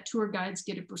know that tour guides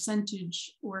get a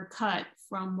percentage or a cut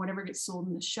from whatever gets sold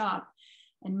in the shop.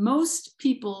 And most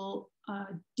people,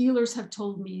 dealers have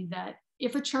told me that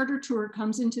if a charter tour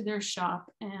comes into their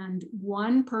shop and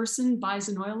one person buys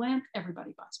an oil lamp,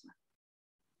 everybody buys one.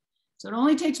 So it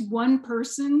only takes one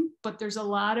person, but there's a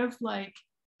lot of like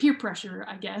peer pressure,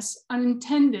 I guess,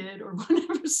 unintended or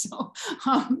whatever. So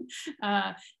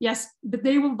yes, but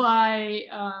they will buy,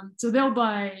 so they'll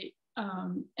buy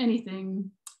anything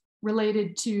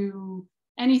related to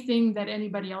anything that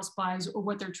anybody else buys or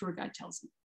what their tour guide tells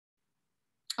them.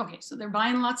 Okay, so they're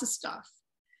buying lots of stuff.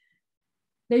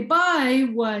 They buy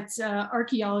what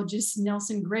archaeologist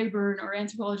Nelson Grayburn or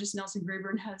anthropologist Nelson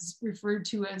Grayburn has referred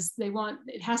to as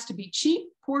it has to be cheap,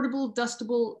 portable,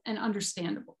 dustable, and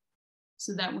understandable.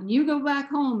 So that when you go back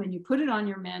home and you put it on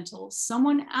your mantle,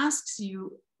 someone asks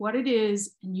you what it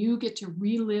is and you get to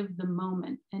relive the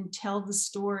moment and tell the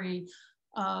story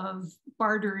of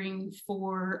bartering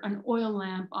for an oil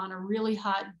lamp on a really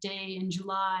hot day in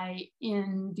July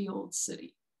in the old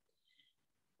city.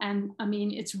 And I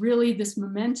mean, it's really this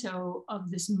memento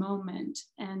of this moment.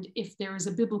 And if there is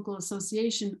a biblical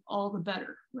association, all the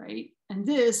better, right? And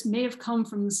this may have come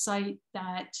from the site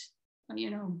that,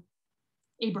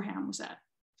 Abraham was at.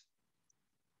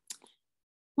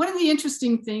 One of the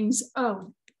interesting things,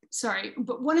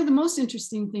 one of the most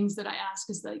interesting things that I ask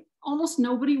is that almost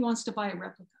nobody wants to buy a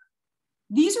replica.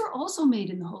 These are also made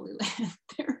in the Holy Land.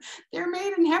 They're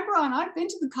made in Hebron. I've been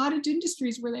to the cottage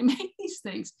industries where they make these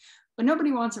things. But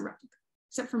nobody wants a replica,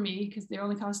 except for me, because they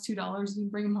only cost $2. You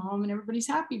bring them home and everybody's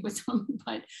happy with them.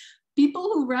 But people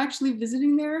who are actually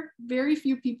visiting there, very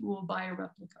few people will buy a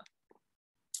replica.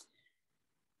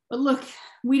 But look,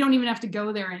 we don't even have to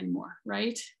go there anymore,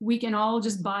 right? We can all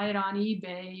just buy it on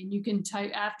eBay, and you can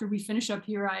type, after we finish up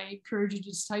here, I encourage you to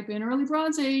just type in early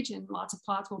Bronze Age and lots of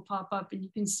plots will pop up and you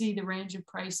can see the range of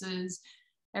prices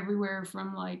everywhere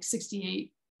from like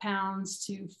 68 pounds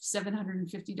to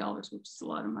 $750, which is a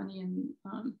lot of money.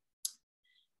 And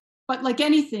but like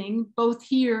anything, both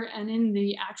here and in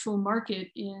the actual market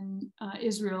in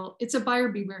Israel, it's a buyer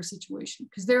beware situation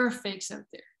because there are fakes out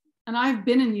there. And I've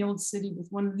been in the old city with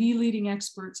one of the leading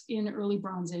experts in early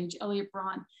Bronze Age, Elliot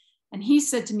Braun, and he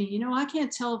said to me, I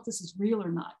can't tell if this is real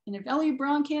or not. And if Elliot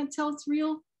Braun can't tell it's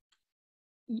real,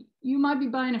 you might be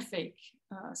buying a fake.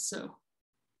 So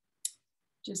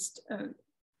just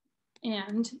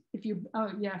and if you,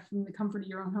 from the comfort of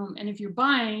your own home. And if you're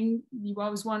buying, you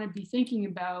always want to be thinking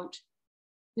about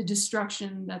the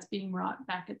destruction that's being wrought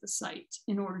back at the site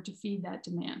in order to feed that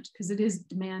demand, because it is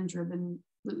demand-driven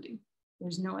looting.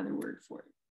 There's no other word for it.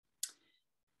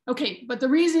 Okay, but the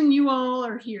reason you all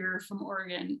are here from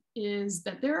Oregon is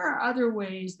that there are other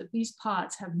ways that these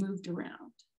pots have moved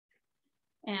around.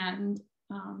 And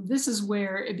this is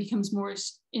where it becomes more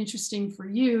interesting for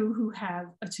you who have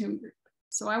a tomb group.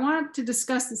 So I want to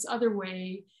discuss this other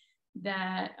way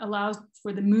that allows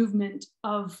for the movement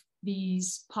of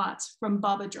these pots from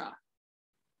Babadra.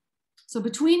 So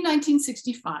between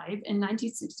 1965 and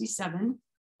 1967,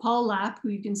 Paul Lapp, who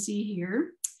you can see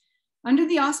here, under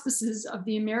the auspices of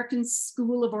the American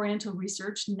School of Oriental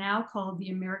Research, now called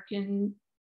the American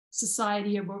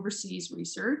Society of Overseas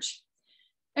Research,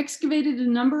 excavated a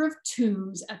number of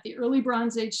tombs at the early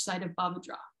Bronze Age site of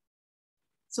Babadra.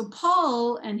 So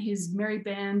Paul and his merry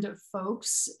band of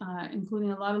folks,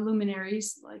 including a lot of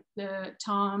luminaries like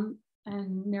Tom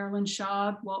and Marilyn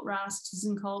Shaw, Walt Rast,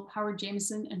 Susan Culp, Howard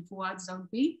Jameson, and Fouad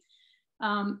Zogby,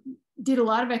 did a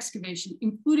lot of excavation,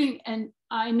 including, and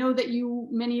I know that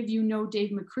many of you know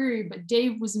Dave McCreary, but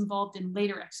Dave was involved in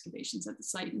later excavations at the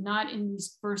site, not in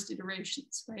these first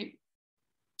iterations, right?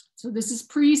 So this is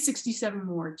pre-67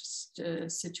 more, just to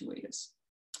situate us.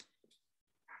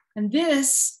 And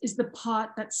this is the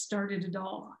pot that started it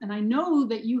all. And I know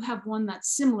that you have one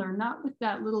that's similar, not with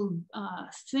that little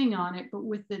thing on it, but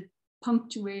with the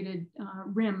punctuated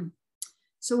rim.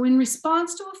 So in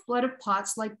response to a flood of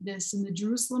pots like this in the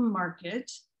Jerusalem market,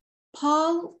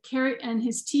 Paul and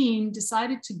his team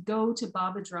decided to go to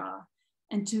Babadra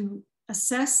and to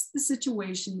assess the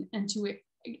situation and to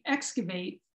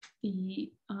excavate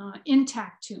the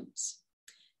intact tombs.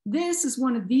 This is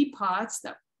one of the pots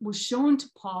that was shown to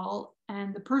Paul,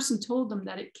 and the person told him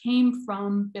that it came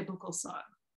from biblical soil,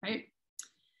 right?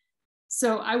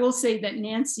 So I will say that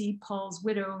Nancy, Paul's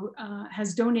widow,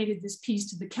 has donated this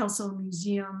piece to the Kersel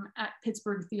Museum at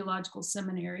Pittsburgh Theological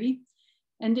Seminary.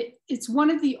 And it's one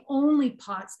of the only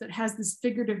pots that has this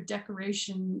figurative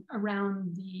decoration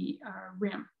around the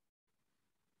rim.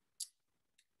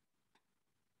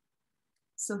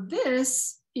 So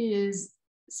this is,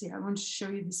 I want to show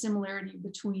you the similarity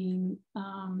between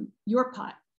your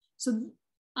pot. So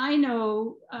I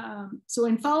know, so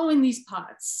in following these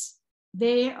pots,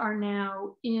 they are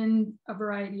now in a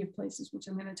variety of places, which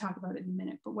I'm going to talk about in a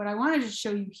minute. But what I wanted to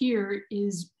show you here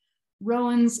is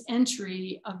Rowan's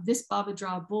entry of this Baba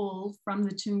Dra bull from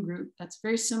the tomb group that's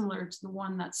very similar to the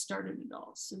one that started it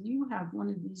all. So you have one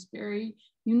of these very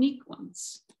unique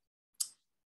ones.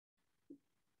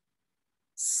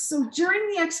 So during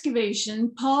the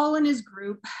excavation, Paul and his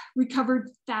group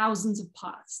recovered thousands of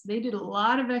pots. They did a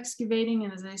lot of excavating,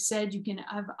 and as I said, you can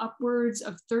have upwards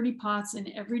of 30 pots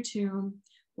in every tomb,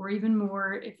 or even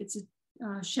more. If it's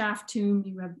a shaft tomb,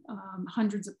 you have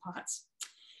hundreds of pots.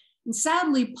 And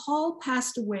sadly, Paul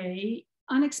passed away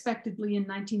unexpectedly in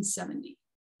 1970,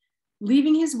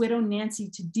 leaving his widow Nancy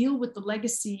to deal with the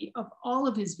legacy of all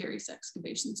of his various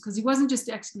excavations, because he wasn't just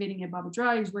excavating at Baba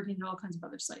Dra, he was working at all kinds of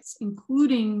other sites,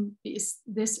 including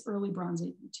this early Bronze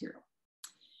Age material.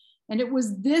 And it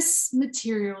was this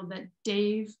material that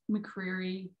Dave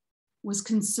McCreary was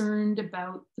concerned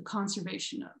about the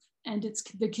conservation of, and it's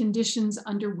the conditions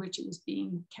under which it was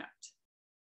being kept.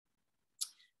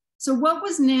 So what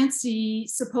was Nancy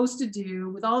supposed to do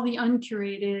with all the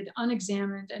uncurated,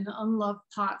 unexamined, and unloved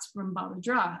pots from Baba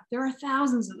Dra? There are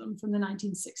thousands of them from the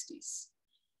 1960s.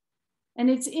 And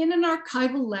it's in an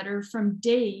archival letter from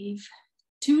Dave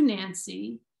to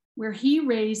Nancy, where he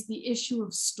raised the issue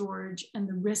of storage and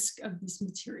the risk of this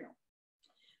material,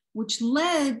 which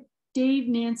led Dave,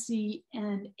 Nancy,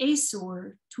 and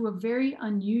ASOR to a very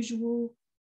unusual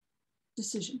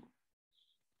decision.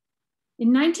 In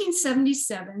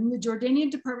 1977, the Jordanian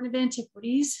Department of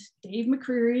Antiquities, Dave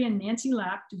McCreary and Nancy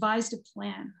Lapp, devised a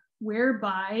plan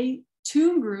whereby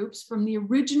tomb groups from the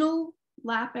original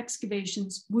Lapp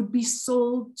excavations would be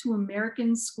sold to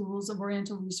American Schools of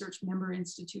Oriental Research member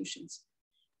institutions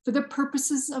for the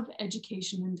purposes of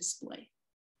education and display.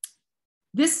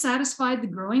 This satisfied the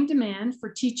growing demand for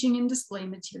teaching and display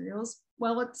materials,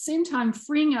 while at the same time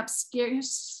freeing up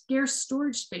scarce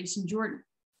storage space in Jordan.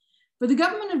 For the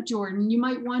government of Jordan, you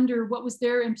might wonder, what was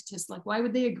their impetus like? Why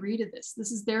would they agree to this?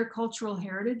 This is their cultural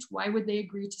heritage. Why would they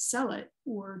agree to sell it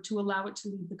or to allow it to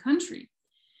leave the country?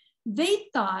 They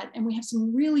thought, and we have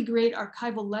some really great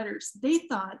archival letters, they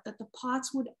thought that the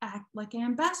pots would act like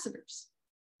ambassadors.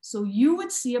 So you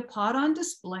would see a pot on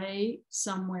display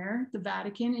somewhere, the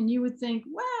Vatican, and you would think,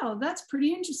 wow, that's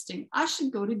pretty interesting. I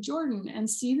should go to Jordan and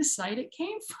see the site it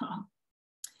came from.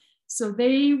 So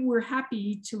they were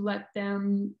happy to let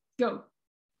them go.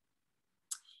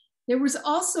 There was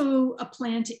also a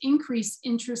plan to increase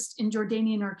interest in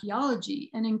Jordanian archaeology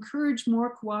and encourage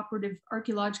more cooperative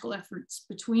archaeological efforts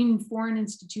between foreign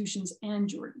institutions and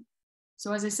Jordan.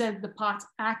 So as I said, the pots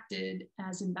acted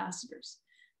as ambassadors.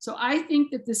 So I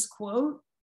think that this quote,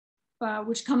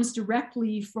 which comes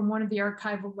directly from one of the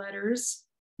archival letters,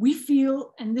 we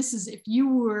feel, and this is, if you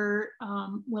were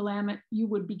Willamette, you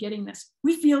would be getting this.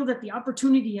 We feel that the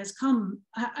opportunity has come,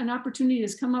 an opportunity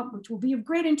has come up, which will be of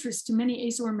great interest to many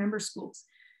ASOR member schools.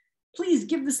 Please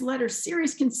give this letter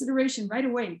serious consideration right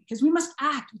away, because we must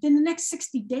act within the next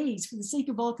 60 days for the sake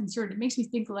of all concerned. It makes me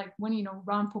think like when, you know,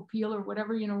 Ron Popeil or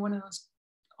whatever, you know, one of those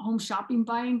home shopping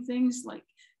buying things, like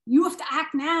you have to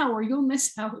act now or you'll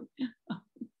miss out.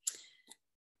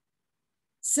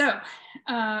 So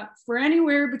for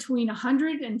anywhere between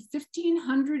 $100 and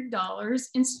 $1,500,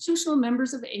 institutional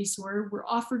members of ASOR were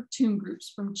offered tomb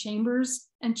groups from chambers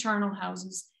and charnel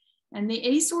houses. And the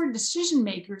ASOR decision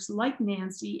makers like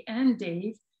Nancy and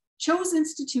Dave chose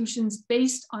institutions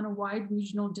based on a wide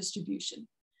regional distribution.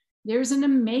 There's an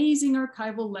amazing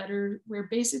archival letter where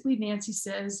basically Nancy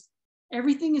says,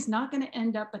 everything is not going to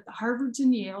end up at the Harvards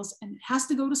and Yales, and it has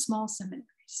to go to small seminaries.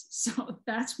 So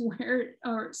that's where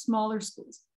our smaller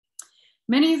schools.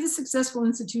 Many of the successful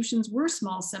institutions were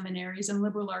small seminaries and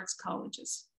liberal arts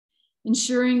colleges,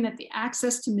 ensuring that the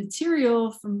access to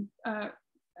material from,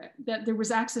 that there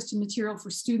was access to material for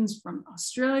students from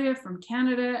Australia, from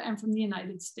Canada, and from the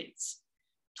United States.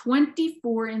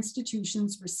 24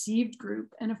 institutions received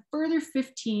group, and a further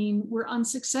 15 were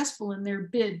unsuccessful in their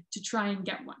bid to try and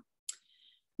get one.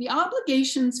 The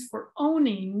obligations for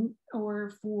owning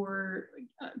or for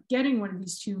getting one of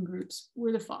these tomb groups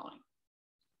were the following.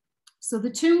 So the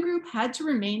tomb group had to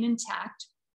remain intact.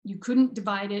 You couldn't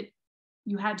divide it.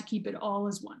 You had to keep it all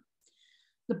as one.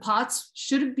 The pots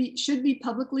should be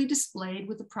publicly displayed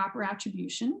with the proper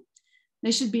attribution.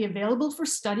 They should be available for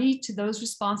study to those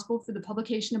responsible for the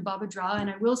publication of Baba Dra.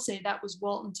 And I will say that was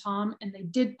Walt and Tom, and they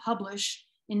did publish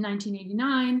in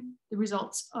 1989 the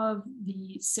results of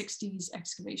the 60s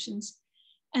excavations.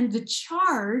 And the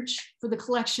charge for the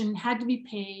collection had to be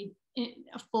paid in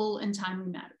a full and timely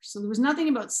manner. So there was nothing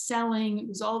about selling. It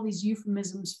was all these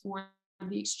euphemisms for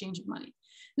the exchange of money.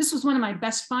 This was one of my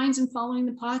best finds in following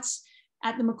the pots.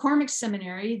 At the McCormick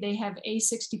Seminary, they have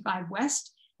A65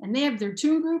 West, And they have their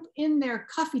tomb group in their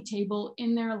coffee table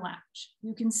in their lounge.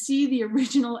 You can see the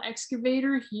original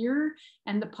excavator here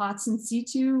and the pots in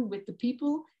situ with the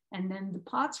people, and then the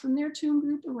pots from their tomb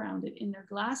group around it in their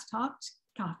glass-topped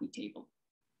coffee table.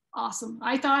 Awesome.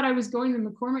 I thought I was going to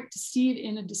McCormick to see it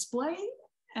in a display,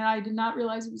 and I did not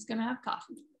realize it was going to have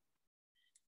coffee.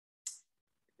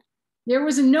 There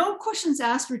was a no questions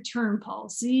asked return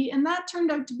policy, and that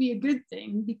turned out to be a good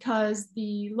thing because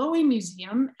the Lowy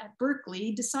Museum at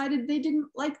Berkeley decided they didn't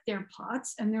like their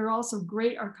pots, and there are also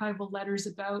great archival letters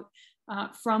about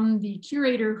from the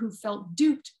curator who felt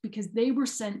duped because they were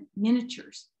sent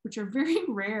miniatures, which are very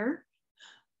rare,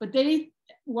 but they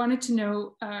wanted to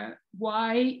know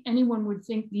why anyone would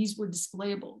think these were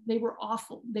displayable. They were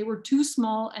awful. They were too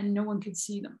small and no one could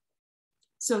see them.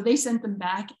 So they sent them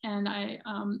back, and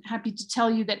I'm happy to tell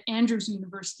you that Andrews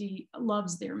University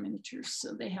loves their miniatures,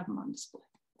 so they have them on display.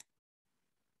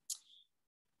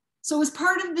 So as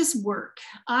part of this work,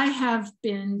 I have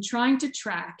been trying to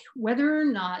track whether or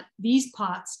not these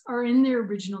pots are in their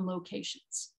original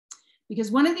locations.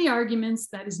 Because one of the arguments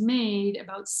that is made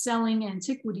about selling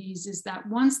antiquities is that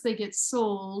once they get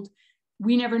sold,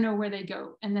 we never know where they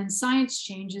go. And then science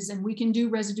changes and we can do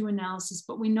residue analysis,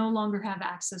 but we no longer have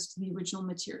access to the original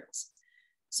materials.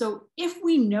 So if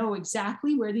we know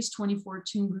exactly where these 24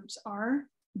 tomb groups are,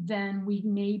 then we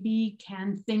maybe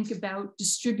can think about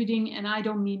distributing, and I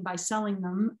don't mean by selling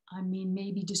them, I mean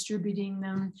maybe distributing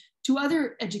them to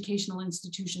other educational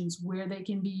institutions where they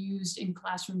can be used in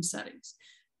classroom settings.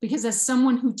 Because as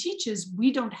someone who teaches,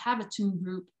 we don't have a tomb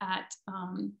group at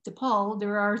DePaul.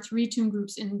 There are 3 tomb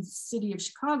groups in the city of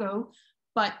Chicago,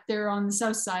 but they're on the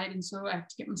south side, and so I have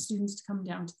to get my students to come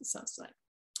down to the south side.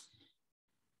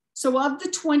 So of the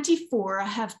 24, I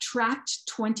have tracked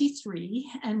 23,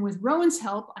 and with Rowan's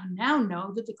help, I now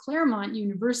know that the Claremont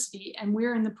University, and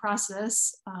we're in the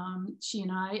process, she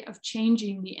and I, of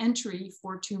changing the entry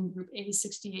for tomb group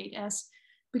A68S,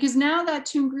 because now that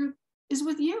tomb group is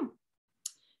with you.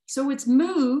 So it's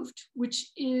moved,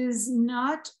 which is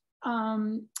not,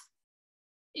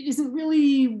 it isn't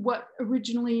really what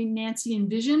originally Nancy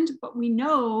envisioned, but we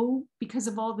know because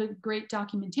of all the great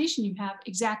documentation you have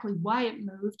exactly why it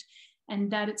moved,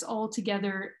 and that it's all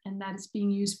together and that it's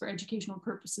being used for educational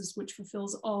purposes, which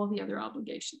fulfills all the other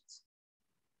obligations.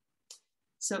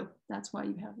 So that's why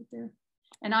you have it there.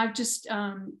 And I've just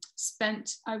I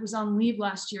was on leave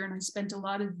last year and I spent a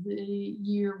lot of the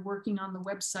year working on the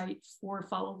website for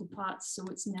Follow the Pots. So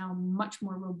it's now much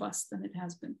more robust than it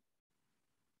has been.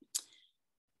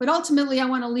 But ultimately, I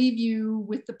want to leave you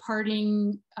with the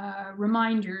parting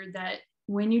reminder that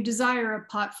when you desire a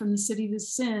pot from the city of the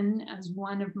sin, as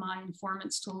one of my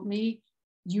informants told me,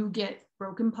 you get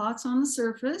broken pots on the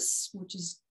surface, which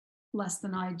is less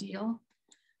than ideal,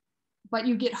 but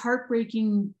you get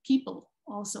heartbreaking people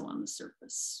also on the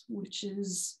surface, which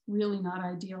is really not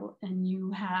ideal. And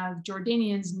you have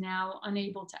Jordanians now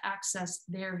unable to access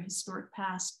their historic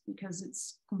past because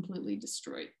it's completely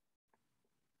destroyed.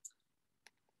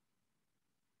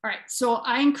 All right, so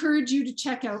I encourage you to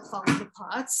check out Follow the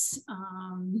Pots.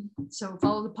 So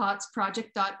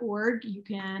followthepotsproject.org. You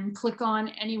can click on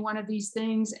any one of these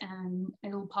things and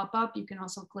it'll pop up. You can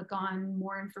also click on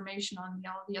more information on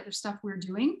all the other stuff we're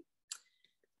doing.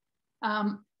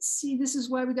 See, this is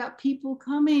why we got people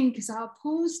coming, because I'll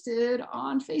post it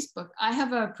on Facebook. I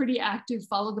have a pretty active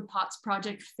Follow the Pots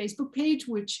Project Facebook page,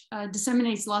 which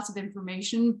disseminates lots of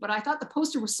information, but I thought the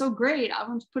poster was so great, I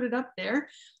wanted to put it up there.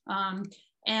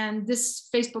 And this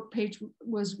Facebook page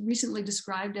was recently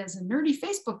described as a nerdy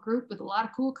Facebook group with a lot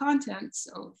of cool content.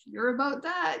 So if you're about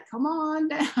that, come on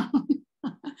down.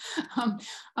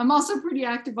 I'm also pretty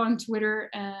active on Twitter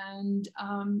and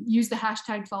use the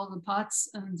hashtag Follow the Pots.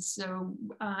 And so,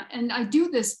 and I do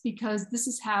this because this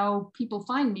is how people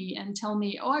find me and tell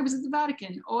me, oh, I was at the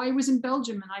Vatican. Oh, I was in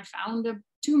Belgium and I found a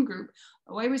tomb group.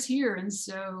 Oh, I was here. And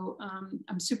so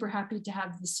I'm super happy to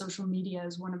have the social media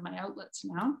as one of my outlets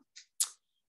now.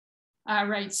 All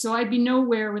right, so I'd be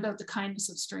nowhere without the kindness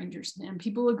of strangers, and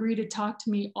people agree to talk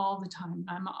to me all the time.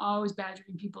 I'm always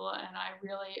badgering people and I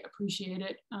really appreciate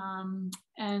it.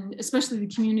 And especially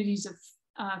the communities of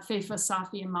Feifa,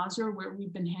 Safi, and Masra, where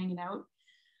we've been hanging out.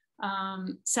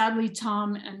 Sadly,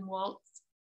 Tom and Walt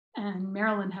and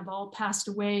Marilyn have all passed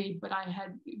away, but I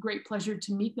had great pleasure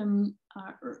to meet them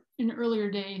in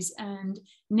earlier days. And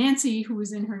Nancy, who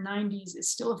was in her 90s, is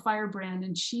still a firebrand,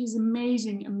 and she's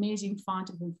amazing, amazing font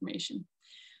of information.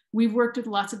 We've worked with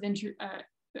lots of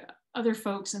other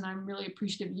folks, and I'm really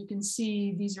appreciative. You can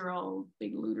see these are all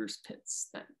big looters pits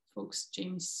that folks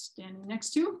Jamie's standing next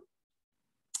to.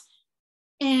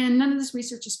 And none of this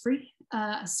research is free.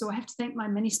 So I have to thank my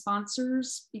many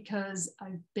sponsors because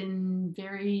I've been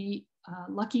very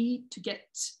lucky to get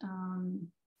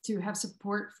to have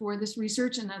support for this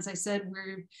research. And as I said,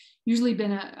 we've usually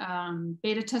been a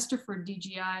beta tester for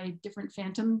DGI different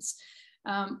phantoms.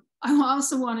 I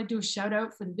also want to do a shout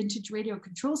out for the Vintage Radio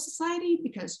Control Society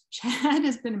because Chad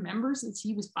has been a member since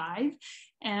he was 5,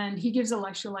 and he gives a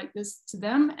lecture like this to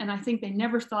them. And I think they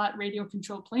never thought radio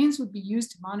controlled planes would be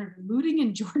used to monitor looting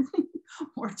in Jordan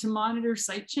or to monitor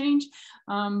site change.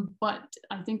 But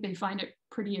I think they find it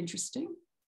pretty interesting.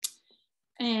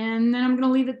 And then I'm going to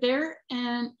leave it there,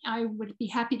 and I would be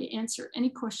happy to answer any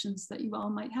questions that you all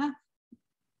might have.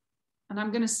 And I'm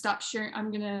going to stop sharing.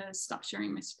 I'm going to stop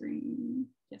sharing my screen.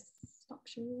 Yes, stop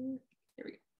share. There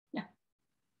we go. Yeah.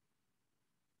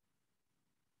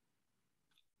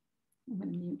 I'm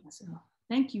going to mute myself.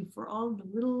 Thank you for all the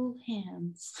little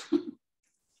hands.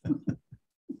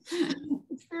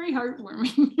 It's very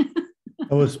heartwarming.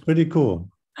 That was pretty cool.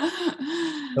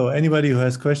 So anybody who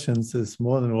has questions is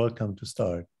more than welcome to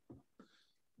start.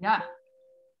 Yeah.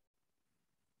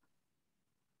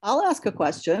 I'll ask a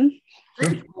question.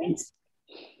 Great. Thanks.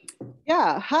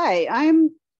 Yeah, hi,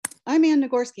 I'm Ann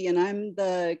Nagorski, and I'm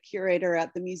the curator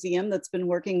at the museum that's been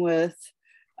working with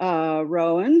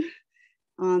Rowan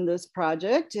on this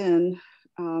project. And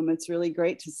it's really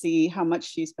great to see how much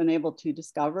she's been able to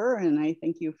discover. And I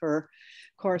thank you for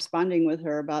corresponding with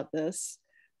her about this.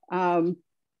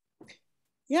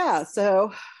 Yeah,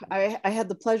 so I had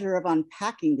the pleasure of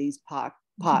unpacking these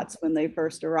pots when they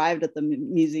first arrived at the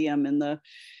museum in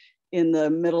the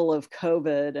middle of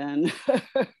COVID, and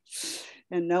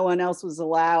and no one else was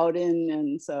allowed in,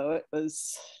 and so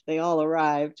they all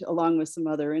arrived along with some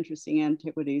other interesting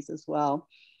antiquities as well.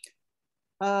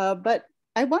 But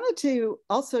I wanted to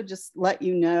also just let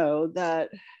you know that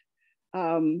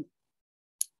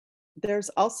there's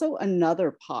also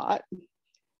another pot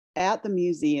at the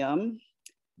museum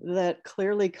that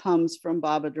clearly comes from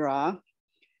Babadra,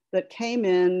 that came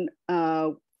in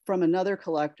from another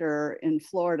collector in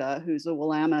Florida who's a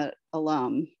Willamette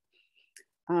alum.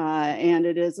 And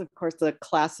it is, of course, the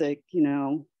classic,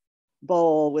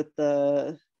 bowl with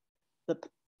the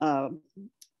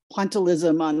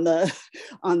pointillism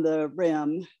on the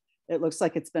rim. It looks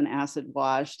like it's been acid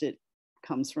washed. It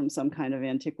comes from some kind of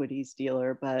antiquities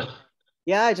dealer, but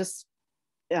yeah,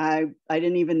 I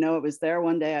didn't even know it was there.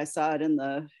 One day I saw it in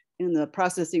the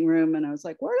processing room, and I was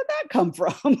like, where did that come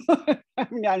from? I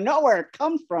mean, I know where it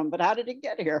comes from, but how did it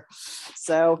get here?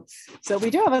 So we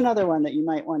do have another one that you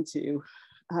might want to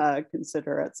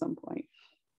consider at some point.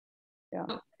 Yeah,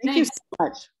 thank you so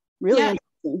much. Really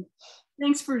interesting.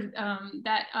 Thanks for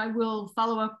that. I will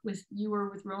follow up with you or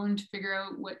with Rowan to figure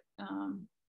out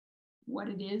what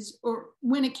it is or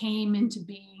when it came into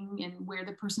being and where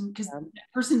the person, because that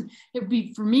person, it would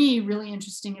be for me really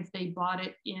interesting if they bought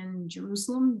it in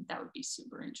Jerusalem. That would be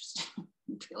super interesting.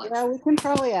 Yeah, we can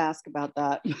probably ask about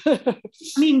that. I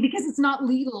mean, because it's not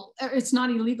legal, it's not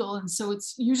illegal, and so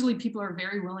it's usually people are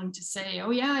very willing to say,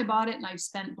 oh yeah, I bought it and I've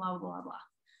spent blah blah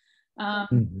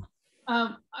blah.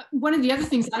 One of the other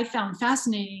things I found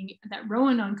fascinating that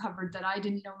Rowan uncovered that I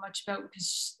didn't know much about,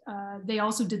 because they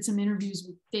also did some interviews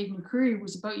with Dave McCreary,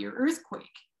 was about your earthquake.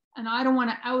 And I don't want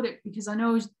to out it because I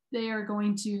know they are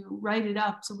going to write it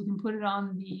up so we can put it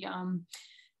on the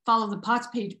Follow the Pots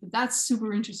page, but that's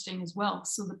super interesting as well.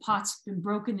 So the pots have been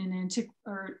broken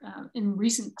in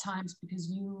recent times because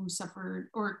you suffered,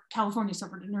 or California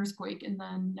suffered an earthquake, and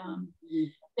then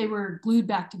they were glued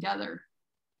back together,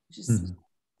 which is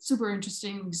super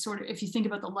interesting, sort of, if you think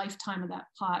about the lifetime of that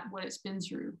pot, what it's been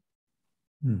through.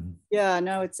 Yeah,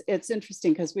 no, it's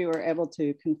interesting because we were able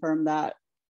to confirm that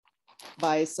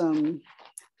by some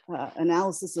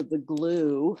analysis of the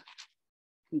glue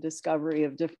and discovery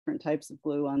of different types of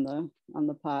glue on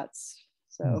the pots.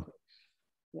 So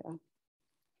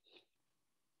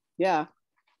yeah,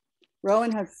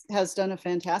 Rowan has done a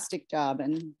fantastic job,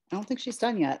 and I don't think she's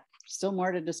done yet. Still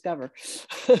more to discover.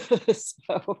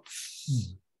 So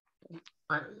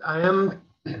I am,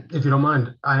 if you don't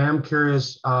mind, I am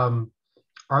curious,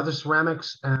 are the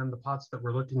ceramics and the pots that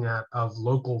we're looking at of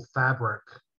local fabric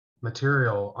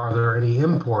material, are there any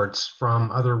imports from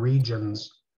other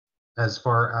regions as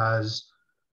far as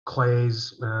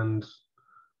clays and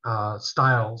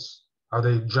styles? Are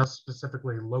they just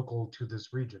specifically local to this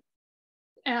region?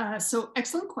 So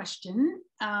excellent question.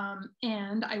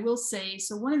 And I will say,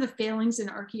 so one of the failings in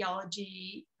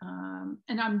archaeology,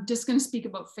 and I'm just going to speak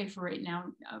about Faifa right now,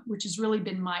 which has really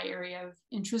been my area of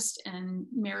interest, and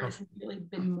Meredith has really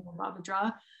been more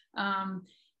Babadra,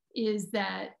 is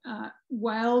that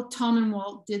while Tom and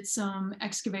Walt did some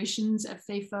excavations at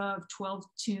Feifa of 12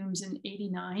 tombs in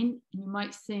 '89, and you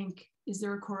might think, is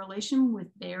there a correlation with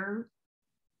their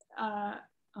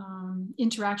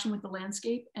interaction with the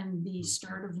landscape and the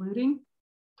start of looting?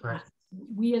 Right.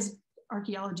 We as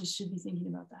archaeologists should be thinking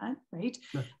about that, right?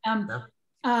 Yeah.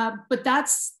 But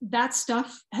that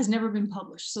stuff has never been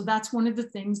published. So that's one of the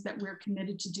things that we're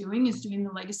committed to doing, is doing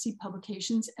the legacy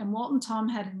publications. And Walt and Tom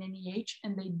had an NEH,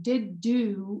 and they did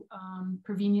do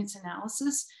provenience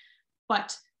analysis,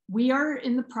 but we are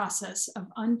in the process of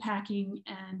unpacking,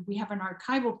 and we have an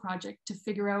archival project to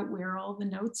figure out where all the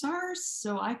notes are.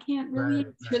 So I can't really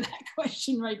answer that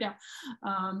question right now.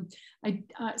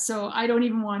 So I don't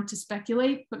even want to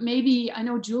speculate, but maybe, I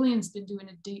know Julian's been doing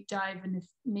a deep dive, and if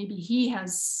maybe he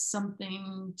has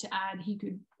something to add, he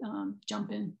could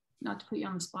jump in. Not to put you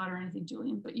on the spot or anything,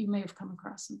 Julian, but you may have come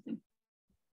across something.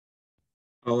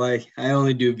 Oh, I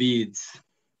only do beads.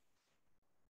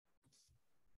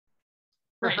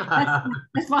 Right,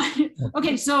 that's fine.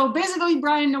 Okay, so basically,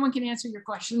 Brian, no one can answer your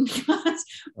question because,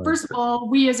 first of all,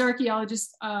 we as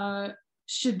archaeologists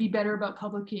should be better about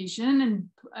publication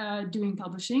and doing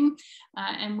publishing,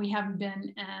 and we haven't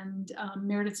been. And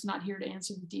Meredith's not here to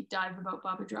answer the deep dive about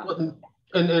Baba Drop. Well,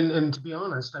 and to be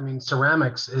honest, I mean,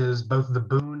 ceramics is both the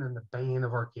boon and the bane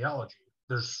of archaeology.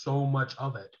 There's so much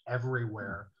of it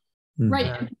everywhere. Right,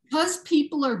 and because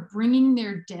people are bringing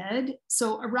their dead,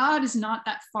 so Arad is not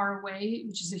that far away,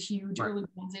 which is a huge early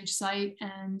Bronze Age site,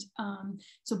 and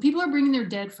so people are bringing their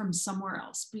dead from somewhere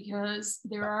else, because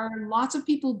there are lots of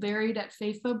people buried at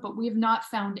Feifa, but we have not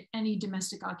found any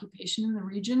domestic occupation in the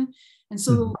region, and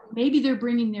so maybe they're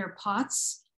bringing their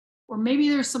pots, or maybe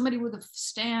there's somebody with a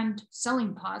stand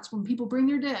selling pots when people bring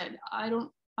their dead. I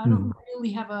don't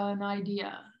really have an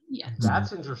idea yet.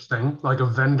 That's interesting, like a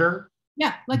vendor.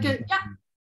 Yeah, like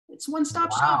it's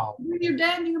one-stop shop. When you're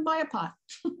dead, you can buy a pot.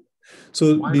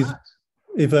 So these,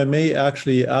 if I may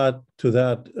actually add to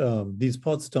that, these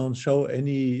pots don't show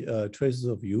any traces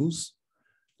of use.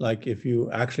 Like if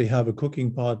you actually have a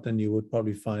cooking pot, then you would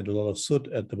probably find a lot of soot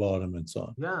at the bottom and so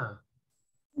on. Yeah.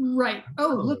 Right.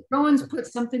 Oh, look, Rowan's put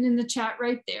something in the chat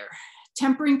right there.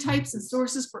 Tempering types and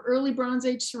sources for early Bronze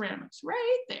Age ceramics.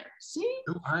 Right there. See?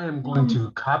 I am going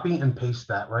to copy and paste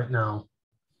that right now.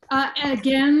 And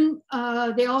again,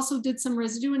 they also did some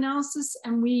residue analysis,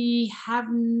 and we have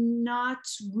not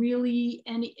really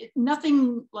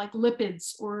nothing like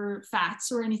lipids or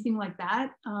fats or anything like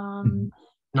that.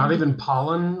 Not even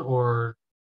pollen or?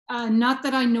 Not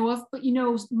that I know of, but you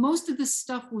know, most of this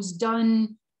stuff was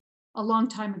done a long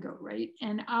time ago, right?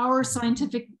 And our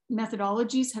scientific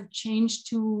methodologies have changed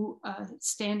to a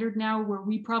standard now where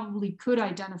we probably could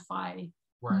identify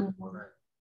more. Right.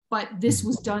 But this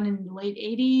was done in the late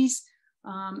 80s,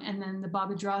 and then the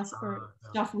Baba Dra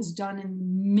stuff was done in the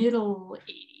middle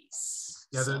 80s.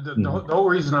 Yeah, the whole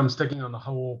reason I'm sticking on the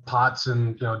whole pots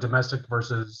and domestic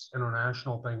versus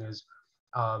international thing is,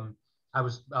 I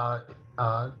was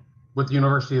with the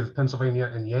University of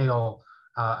Pennsylvania and Yale.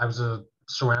 I was a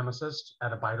ceramicist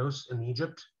at Abydos in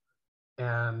Egypt,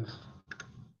 and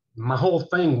my whole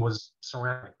thing was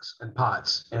ceramics and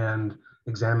pots and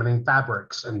examining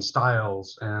fabrics and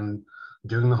styles and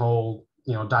doing the whole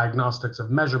diagnostics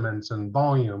of measurements and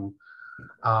volume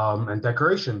and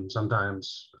decoration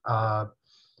sometimes,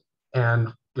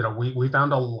 and we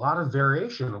found a lot of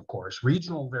variation, of course,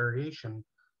 regional variation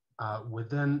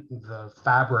within the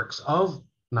fabrics of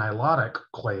nilotic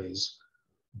clays,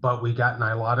 but we got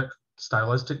nilotic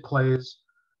stylistic clays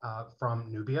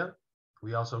from Nubia.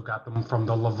 We also got them from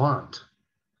the Levant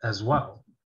as well.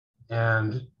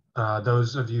 And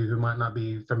those of you who might not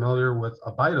be familiar with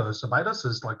Abydos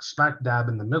is like smack dab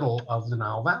in the middle of the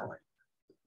Nile Valley.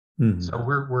 So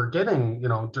we're getting,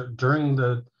 during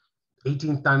the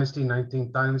 18th dynasty,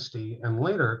 19th dynasty, and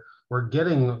later, we're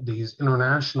getting these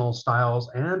international styles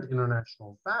and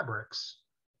international fabrics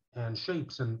and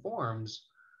shapes and forms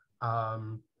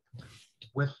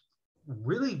with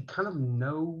really kind of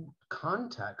no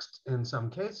context in some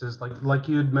cases, like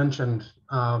you had mentioned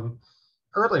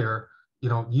earlier.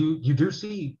 You do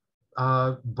see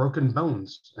broken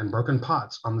bones and broken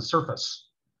pots on the surface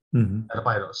at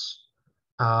Abydos.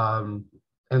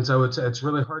 And so it's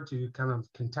really hard to kind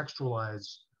of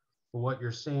contextualize what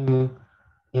you're seeing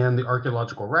in the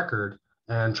archaeological record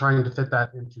and trying to fit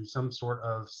that into some sort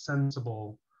of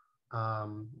sensible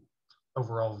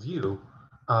overall view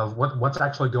of what's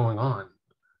actually going on,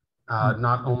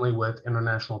 not only with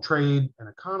international trade and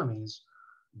economies,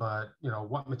 but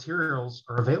what materials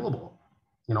are available.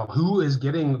 Who is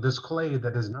getting this clay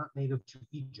that is not native to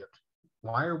Egypt?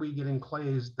 Why are we getting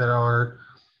clays that are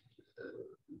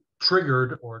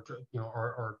triggered or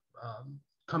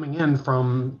coming in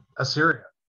from Assyria?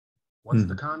 What's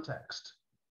the context?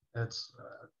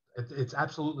 It's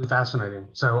absolutely fascinating.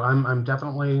 So I'm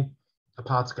definitely a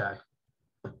pots guy.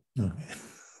 Okay.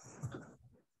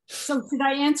 So did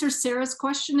I answer Sarah's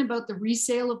question about the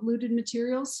resale of looted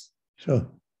materials? Sure.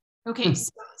 Okay,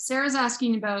 so Sarah's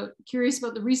curious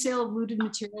about the resale of looted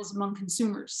materials among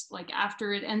consumers, like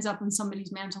after it ends up in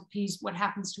somebody's mantelpiece, what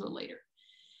happens to it later?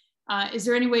 Is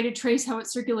there any way to trace how it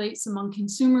circulates among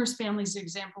consumers, families,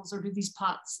 examples, or do these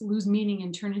pots lose meaning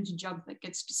and turn into junk that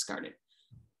gets discarded?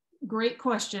 Great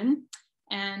question.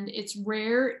 And it's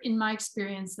rare in my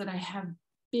experience that I have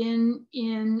been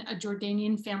in a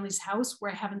Jordanian family's house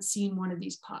where I haven't seen one of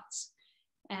these pots.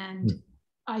 And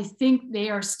I think they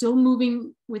are still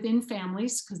moving within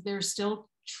families because they're still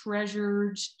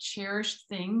treasured, cherished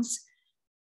things.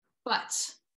 But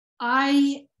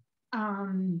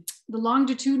the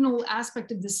longitudinal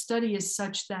aspect of this study is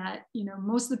such that,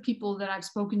 most of the people that I've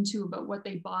spoken to about what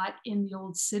they bought in the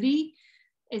old city,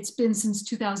 it's been since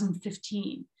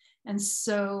 2015. And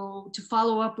so to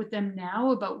follow up with them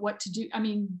now about what to do,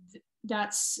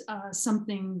 that's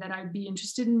something that I'd be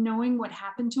interested in knowing what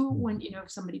happened to it when,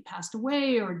 if somebody passed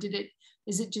away, or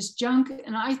is it just junk?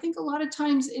 And I think a lot of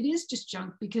times it is just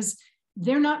junk because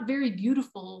they're not very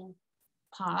beautiful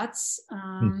pots.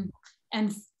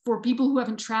 And for people who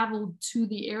haven't traveled to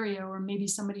the area, or maybe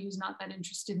somebody who's not that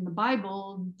interested in the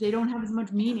Bible, they don't have as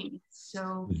much meaning.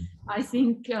 So I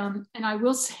think, and I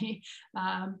will say,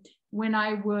 when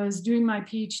I was doing my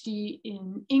PhD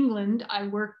in England, I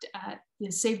worked at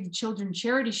the Save the Children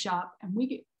charity shop, and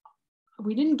we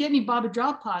didn't get any Baba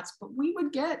drop pots, but we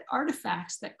would get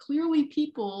artifacts that clearly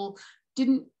people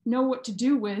didn't know what to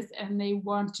do with, and they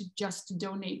wanted just to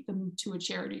donate them to a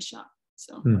charity shop.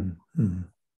 So.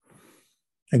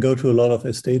 I go to a lot of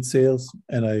estate sales,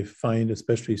 and I find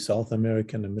especially South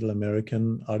American and Middle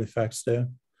American artifacts there.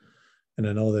 And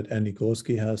I know that Andy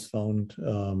Gorski has found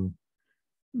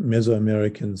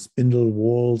Mesoamerican spindle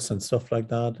whorls and stuff like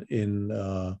that in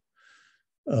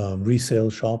resale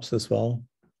shops as well.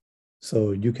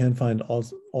 So you can find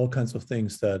all kinds of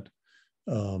things that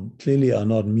clearly are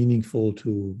not meaningful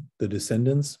to the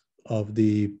descendants of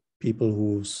the people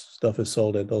whose stuff is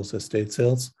sold at those estate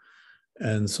sales.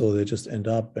 And so they just end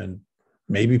up, and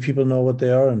maybe people know what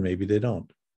they are and maybe they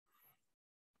don't.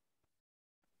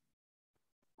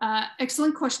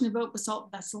 Excellent question about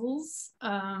basalt vessels.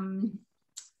 So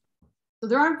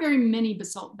there aren't very many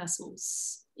basalt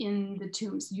vessels in the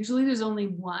tombs. Usually there's only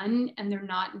one, and they're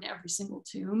not in every single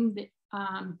tomb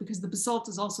because the basalt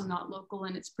is also not local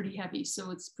and it's pretty heavy. So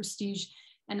it's prestige.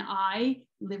 And I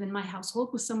live in my household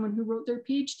with someone who wrote their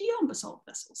PhD on basalt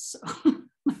vessels. So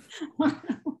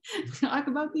talk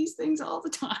about these things all the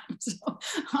time.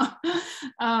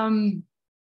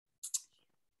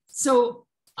 So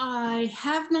I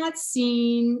have not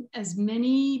seen as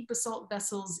many basalt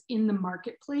vessels in the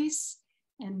marketplace.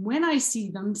 And when I see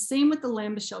them, same with the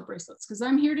lambus shell bracelets, because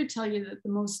I'm here to tell you that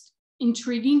the most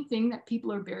intriguing thing that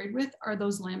people are buried with are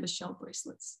those lambus shell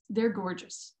bracelets. They're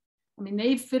gorgeous. I mean,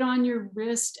 they fit on your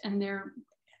wrist, and they're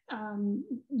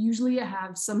usually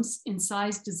have some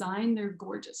incised design. They're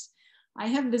gorgeous. I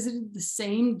have visited the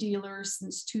same dealer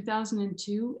since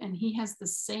 2002, and he has the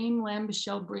same lambus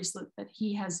shell bracelet that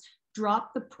he has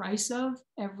dropped the price of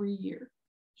every year.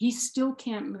 He still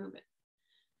can't move it.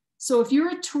 So if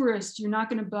you're a tourist, you're not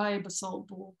going to buy a basalt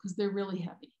bowl because they're really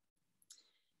heavy.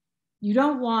 You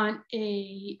don't want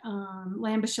a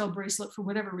lambus shell bracelet for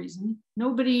whatever reason.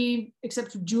 Nobody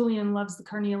except for Julian loves the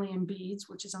carnelian beads,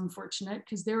 which is unfortunate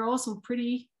because they're also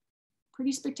pretty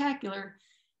spectacular.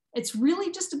 It's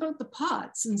really just about the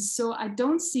pots. And so I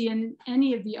don't see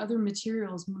any of the other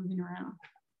materials moving around.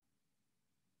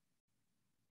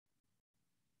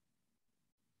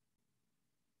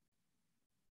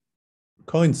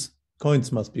 Coins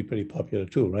must be pretty popular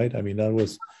too, right? I mean, that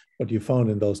was what you found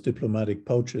in those diplomatic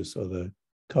pouches or the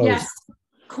cars. Yes,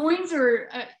 coins are,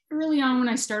 early on when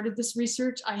I started this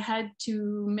research, I had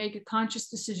to make a conscious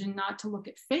decision not to look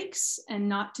at fakes and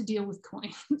not to deal with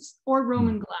coins or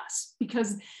Roman glass,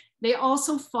 because they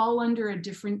also fall under a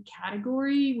different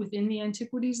category within the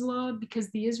antiquities law, because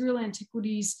the Israel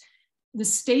antiquities, the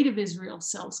state of Israel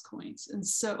sells coins. And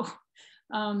so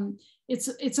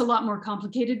it's a lot more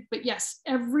complicated, but yes,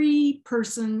 every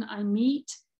person I meet,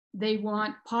 they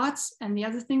want pots, and the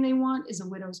other thing they want is a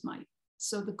widow's mite.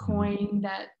 So the coin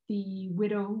that the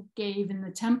widow gave in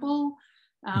the temple,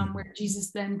 where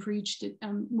Jesus then preached, it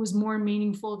was more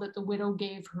meaningful that the widow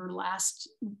gave her last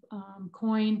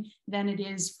coin than it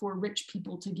is for rich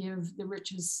people to give the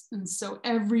riches. And so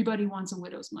everybody wants a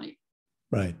widow's mite.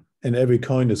 Right. And every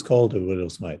coin is called a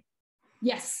widow's mite.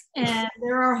 Yes, and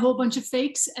there are a whole bunch of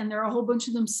fakes, and there are a whole bunch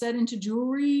of them set into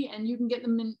jewelry, and you can get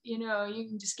them in, you know, you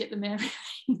can just get them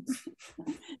everything.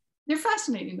 They're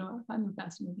fascinating, though. I find them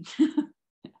fascinating.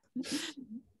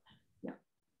 Yeah.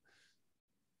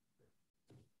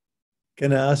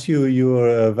 Can I ask you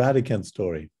your Vatican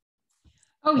story?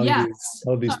 Oh, yes.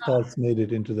 How these pots made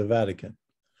it into the Vatican?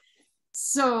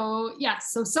 So, yeah,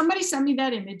 so somebody sent me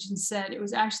that image and said it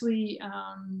was actually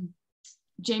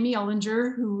Jamie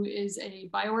Ullinger, who is a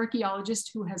bioarchaeologist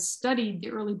who has studied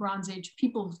the early Bronze Age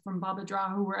people from Baba Dra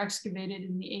who were excavated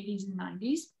in the 80s and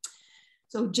 90s.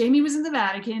 So Jamie was in the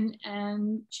Vatican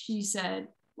and she said,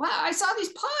 wow, I saw these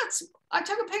pots. I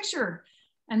took a picture.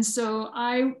 And so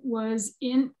I was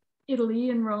in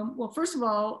Italy and Rome. Well, first of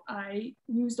all, I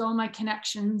used all my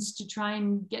connections to try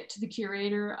and get to the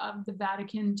curator of the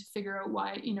Vatican to figure out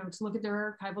why, you know, to look at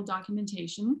their archival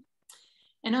documentation.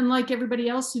 And unlike everybody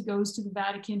else who goes to the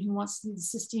Vatican who wants to see the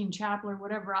Sistine Chapel or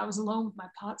whatever, I was alone with my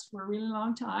pots for a really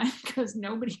long time because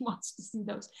nobody wants to see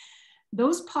those.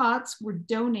 Those pots were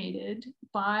donated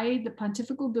by the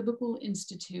Pontifical Biblical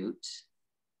Institute,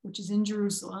 which is in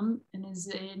Jerusalem and is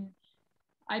in,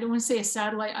 I don't want to say a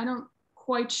satellite, I don't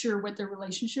quite sure what their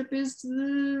relationship is to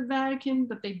the Vatican,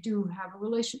 but they do have a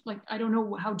relationship, like I don't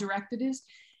know how direct it is.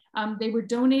 They were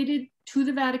donated to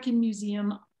the Vatican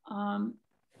Museum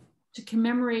to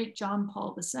commemorate John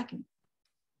Paul II.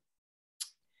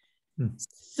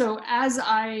 So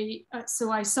I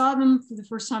saw them for the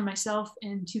first time myself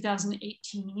in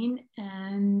 2018,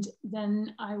 and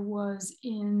then I was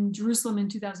in Jerusalem in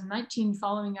 2019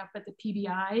 following up at the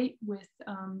PBI with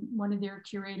one of their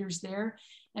curators there,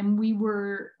 and we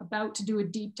were about to do a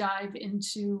deep dive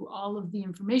into all of the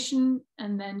information,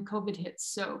 and then COVID hits.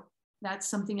 So that's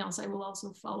something else I will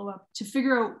also follow up to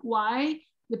figure out why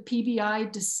the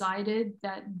PBI decided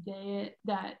that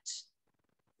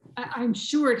I'm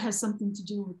sure it has something to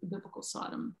do with the biblical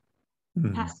Sodom.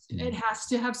 It has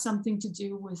to have something to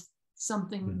do with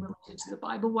something related to the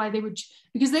Bible. Why they would,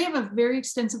 because they have a very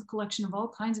extensive collection of all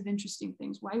kinds of interesting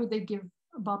things. Why would they give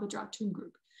a Baba Dra tomb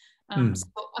group? So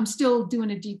I'm still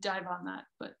doing a deep dive on that,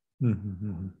 but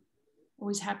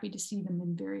always happy to see them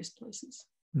in various places.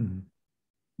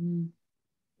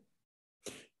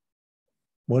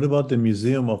 What about the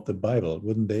Museum of the Bible?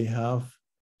 Wouldn't they have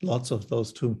lots of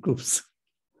those tomb groups?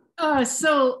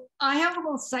 So I have a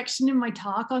little section in my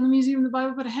talk on the Museum of the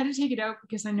Bible, but I had to take it out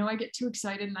because I know I get too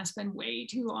excited and I spend way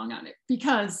too long on it.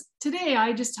 Because today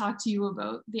I just talked to you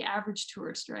about the average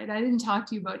tourist, right? I didn't talk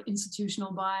to you about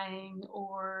institutional buying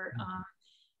or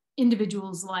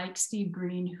individuals like Steve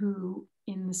Green, who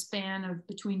in the span of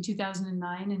between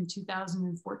 2009 and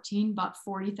 2014 bought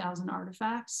 40,000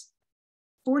 artifacts.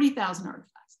 40,000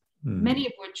 artifacts, many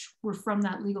of which were from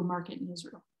that legal market in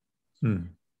Israel.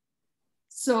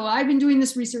 So I've been doing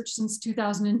this research since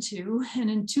 2002. And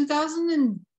in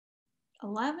 2011,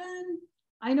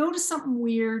 I noticed something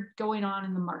weird going on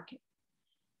in the market.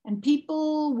 And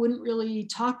people wouldn't really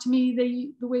talk to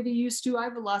me the way they used to. I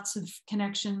have lots of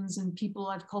connections and people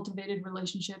I've cultivated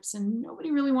relationships, and nobody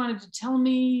really wanted to tell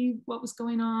me what was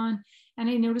going on. And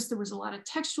I noticed there was a lot of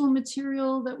textual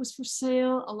material that was for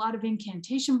sale, a lot of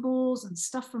incantation bowls and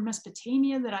stuff from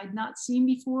Mesopotamia that I'd not seen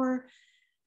before.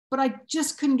 But I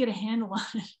just couldn't get a handle on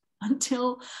it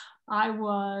until I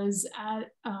was at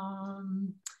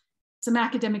some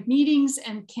academic meetings,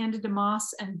 and Candida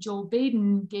Moss and Joel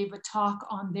Baden gave a talk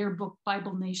on their book,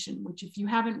 Bible Nation, which if you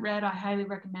haven't read, I highly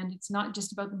recommend. It's not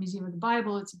just about the Museum of the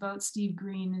Bible, it's about Steve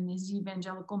Green and his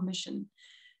evangelical mission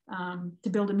to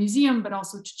build a museum, but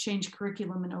also to change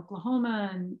curriculum in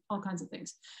Oklahoma and all kinds of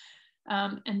things.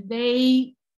 And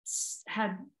they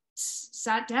had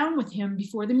sat down with him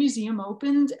before the museum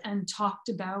opened and talked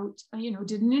about,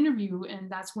 did an interview. And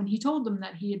that's when he told them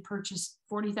that he had purchased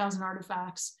 40,000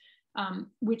 artifacts,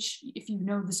 which if you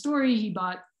know the story, he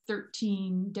bought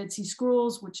 13 Dead Sea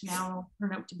Scrolls, which now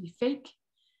turn out to be fake.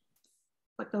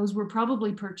 But those were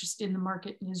probably purchased in the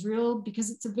market in Israel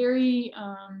because it's a very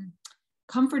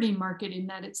comforting market in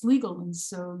that it's legal. And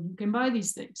so you can buy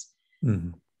these things.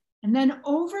 And then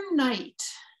overnight,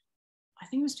 I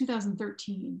think it was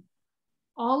 2013,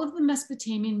 all of the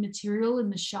Mesopotamian material in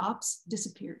the shops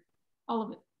disappeared. All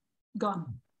of it,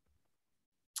 gone.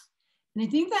 And I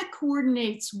think that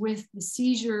coordinates with the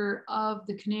seizure of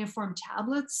the cuneiform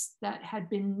tablets that had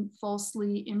been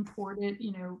falsely imported,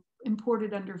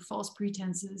 imported under false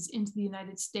pretenses into the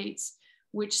United States,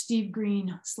 which Steve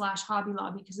Green / Hobby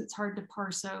Lobby, because it's hard to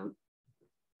parse out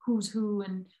who's who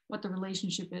and what the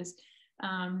relationship is,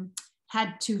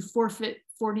 had to forfeit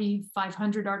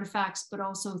 4,500 artifacts, but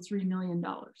also $3 million.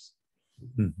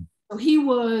 So he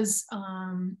was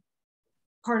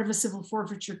part of a civil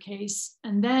forfeiture case.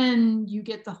 And then you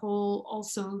get the whole,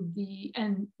 also the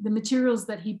materials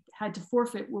that he had to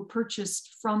forfeit were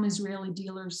purchased from Israeli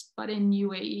dealers, but in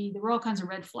UAE. There were all kinds of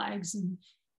red flags. And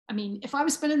I mean, if I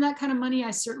was spending that kind of money,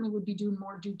 I certainly would be doing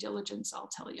more due diligence, I'll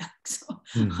tell you. So,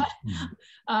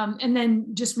 and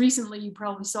then just recently, you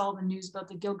probably saw the news about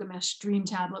the Gilgamesh Dream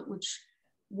Tablet, which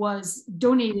was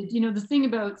donated. You know, the thing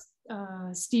about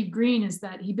Steve Green is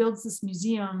that he builds this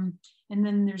museum, and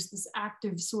then there's this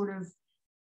active sort of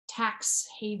tax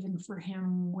haven for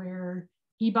him where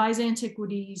he buys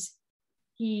antiquities,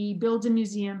 he builds a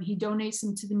museum, he donates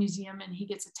them to the museum, and he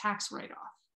gets a tax write-off.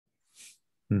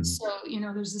 So, you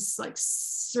know, there's this like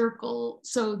circle.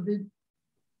 So the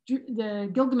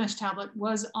Gilgamesh tablet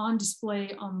was on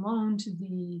display on loan to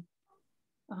the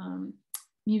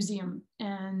museum,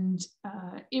 and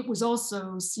it was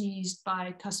also seized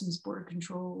by Customs Border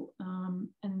Control.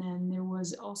 And then there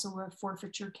was also a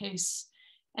forfeiture case,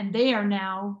 and they are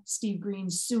now, Steve Green,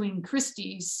 suing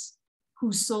Christie's,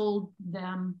 who sold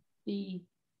them the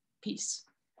piece.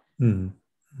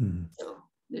 So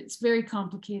it's very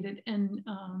complicated, and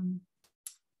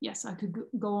yes, I could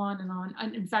go on and on.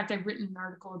 In fact, I've written an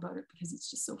article about it because it's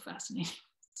just so fascinating.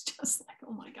 It's just like,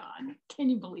 oh my God, can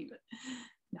you believe it?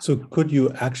 No. So could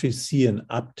you actually see an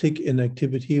uptick in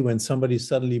activity when somebody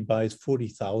suddenly buys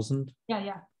 40,000?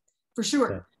 Yeah, for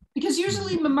sure. Yeah. Because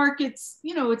usually the markets,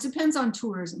 you know, it depends on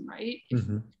tourism, right?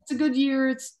 It's a good year,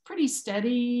 it's pretty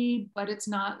steady, but it's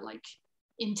not like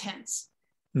intense.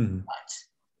 But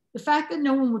the fact that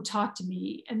no one would talk to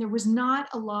me, and there was not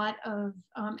a lot of,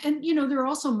 and you know, there are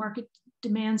also market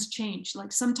demands change.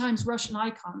 Like sometimes Russian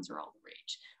icons are all the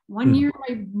rage. One year,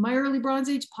 my early Bronze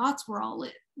Age pots were all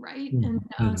lit, right? And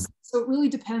so it really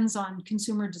depends on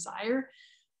consumer desire.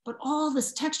 But all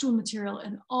this textual material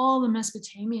and all the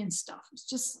Mesopotamian stuff was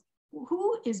just,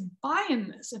 who is buying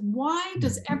this? And why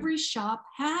does every shop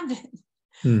have it?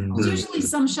 Usually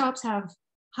some shops have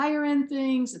higher end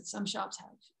things, and some shops have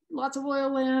lots of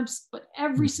oil lamps, but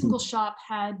every single shop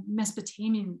had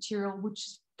Mesopotamian material, which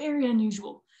is very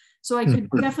unusual. So I could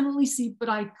definitely see, but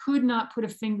I could not put a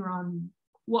finger on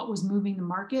what was moving the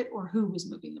market or who was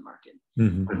moving the market.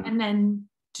 And then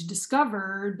to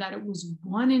discover that it was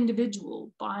one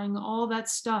individual buying all that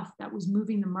stuff that was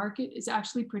moving the market is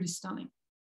actually pretty stunning.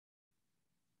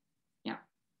 Yeah.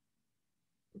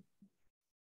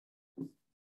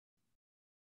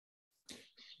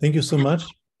 Thank you so much.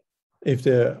 If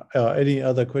there are any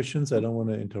other questions, I don't want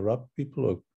to interrupt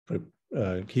people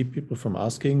or keep people from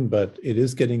asking, but it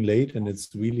is getting late, and it's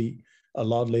really a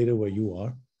lot later where you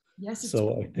are. Yes.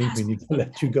 So I think we need to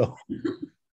let you go.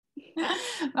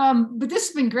 But this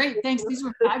has been great. Thanks. These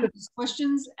were fabulous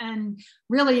questions. And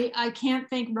really, I can't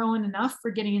thank Rowan enough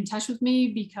for getting in touch with me,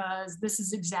 because this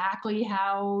is exactly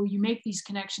how you make these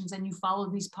connections and you follow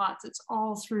these pots. It's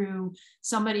all through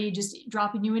somebody just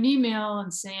dropping you an email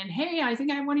and saying, hey, I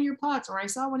think I have one of your pots, or I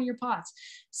saw one of your pots.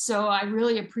 So I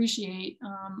really appreciate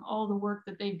all the work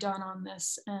that they've done on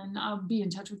this. And I'll be in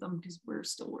touch with them because we're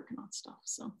still working on stuff.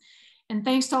 So. And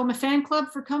thanks to all my fan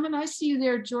club for coming. I see you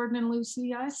there, Jordan and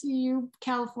Lucy. I see you,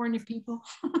 California people.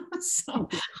 So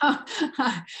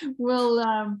I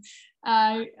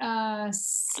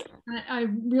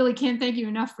really can't thank you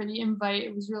enough for the invite.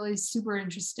 It was really super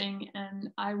interesting, and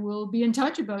I will be in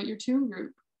touch about your tomb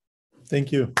group.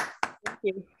 Thank you. Thank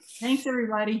you. Thanks,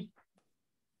 everybody.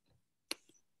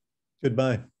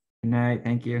 Goodbye. Good night.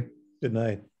 Thank you. Good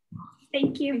night.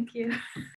 Thank you. Thank you.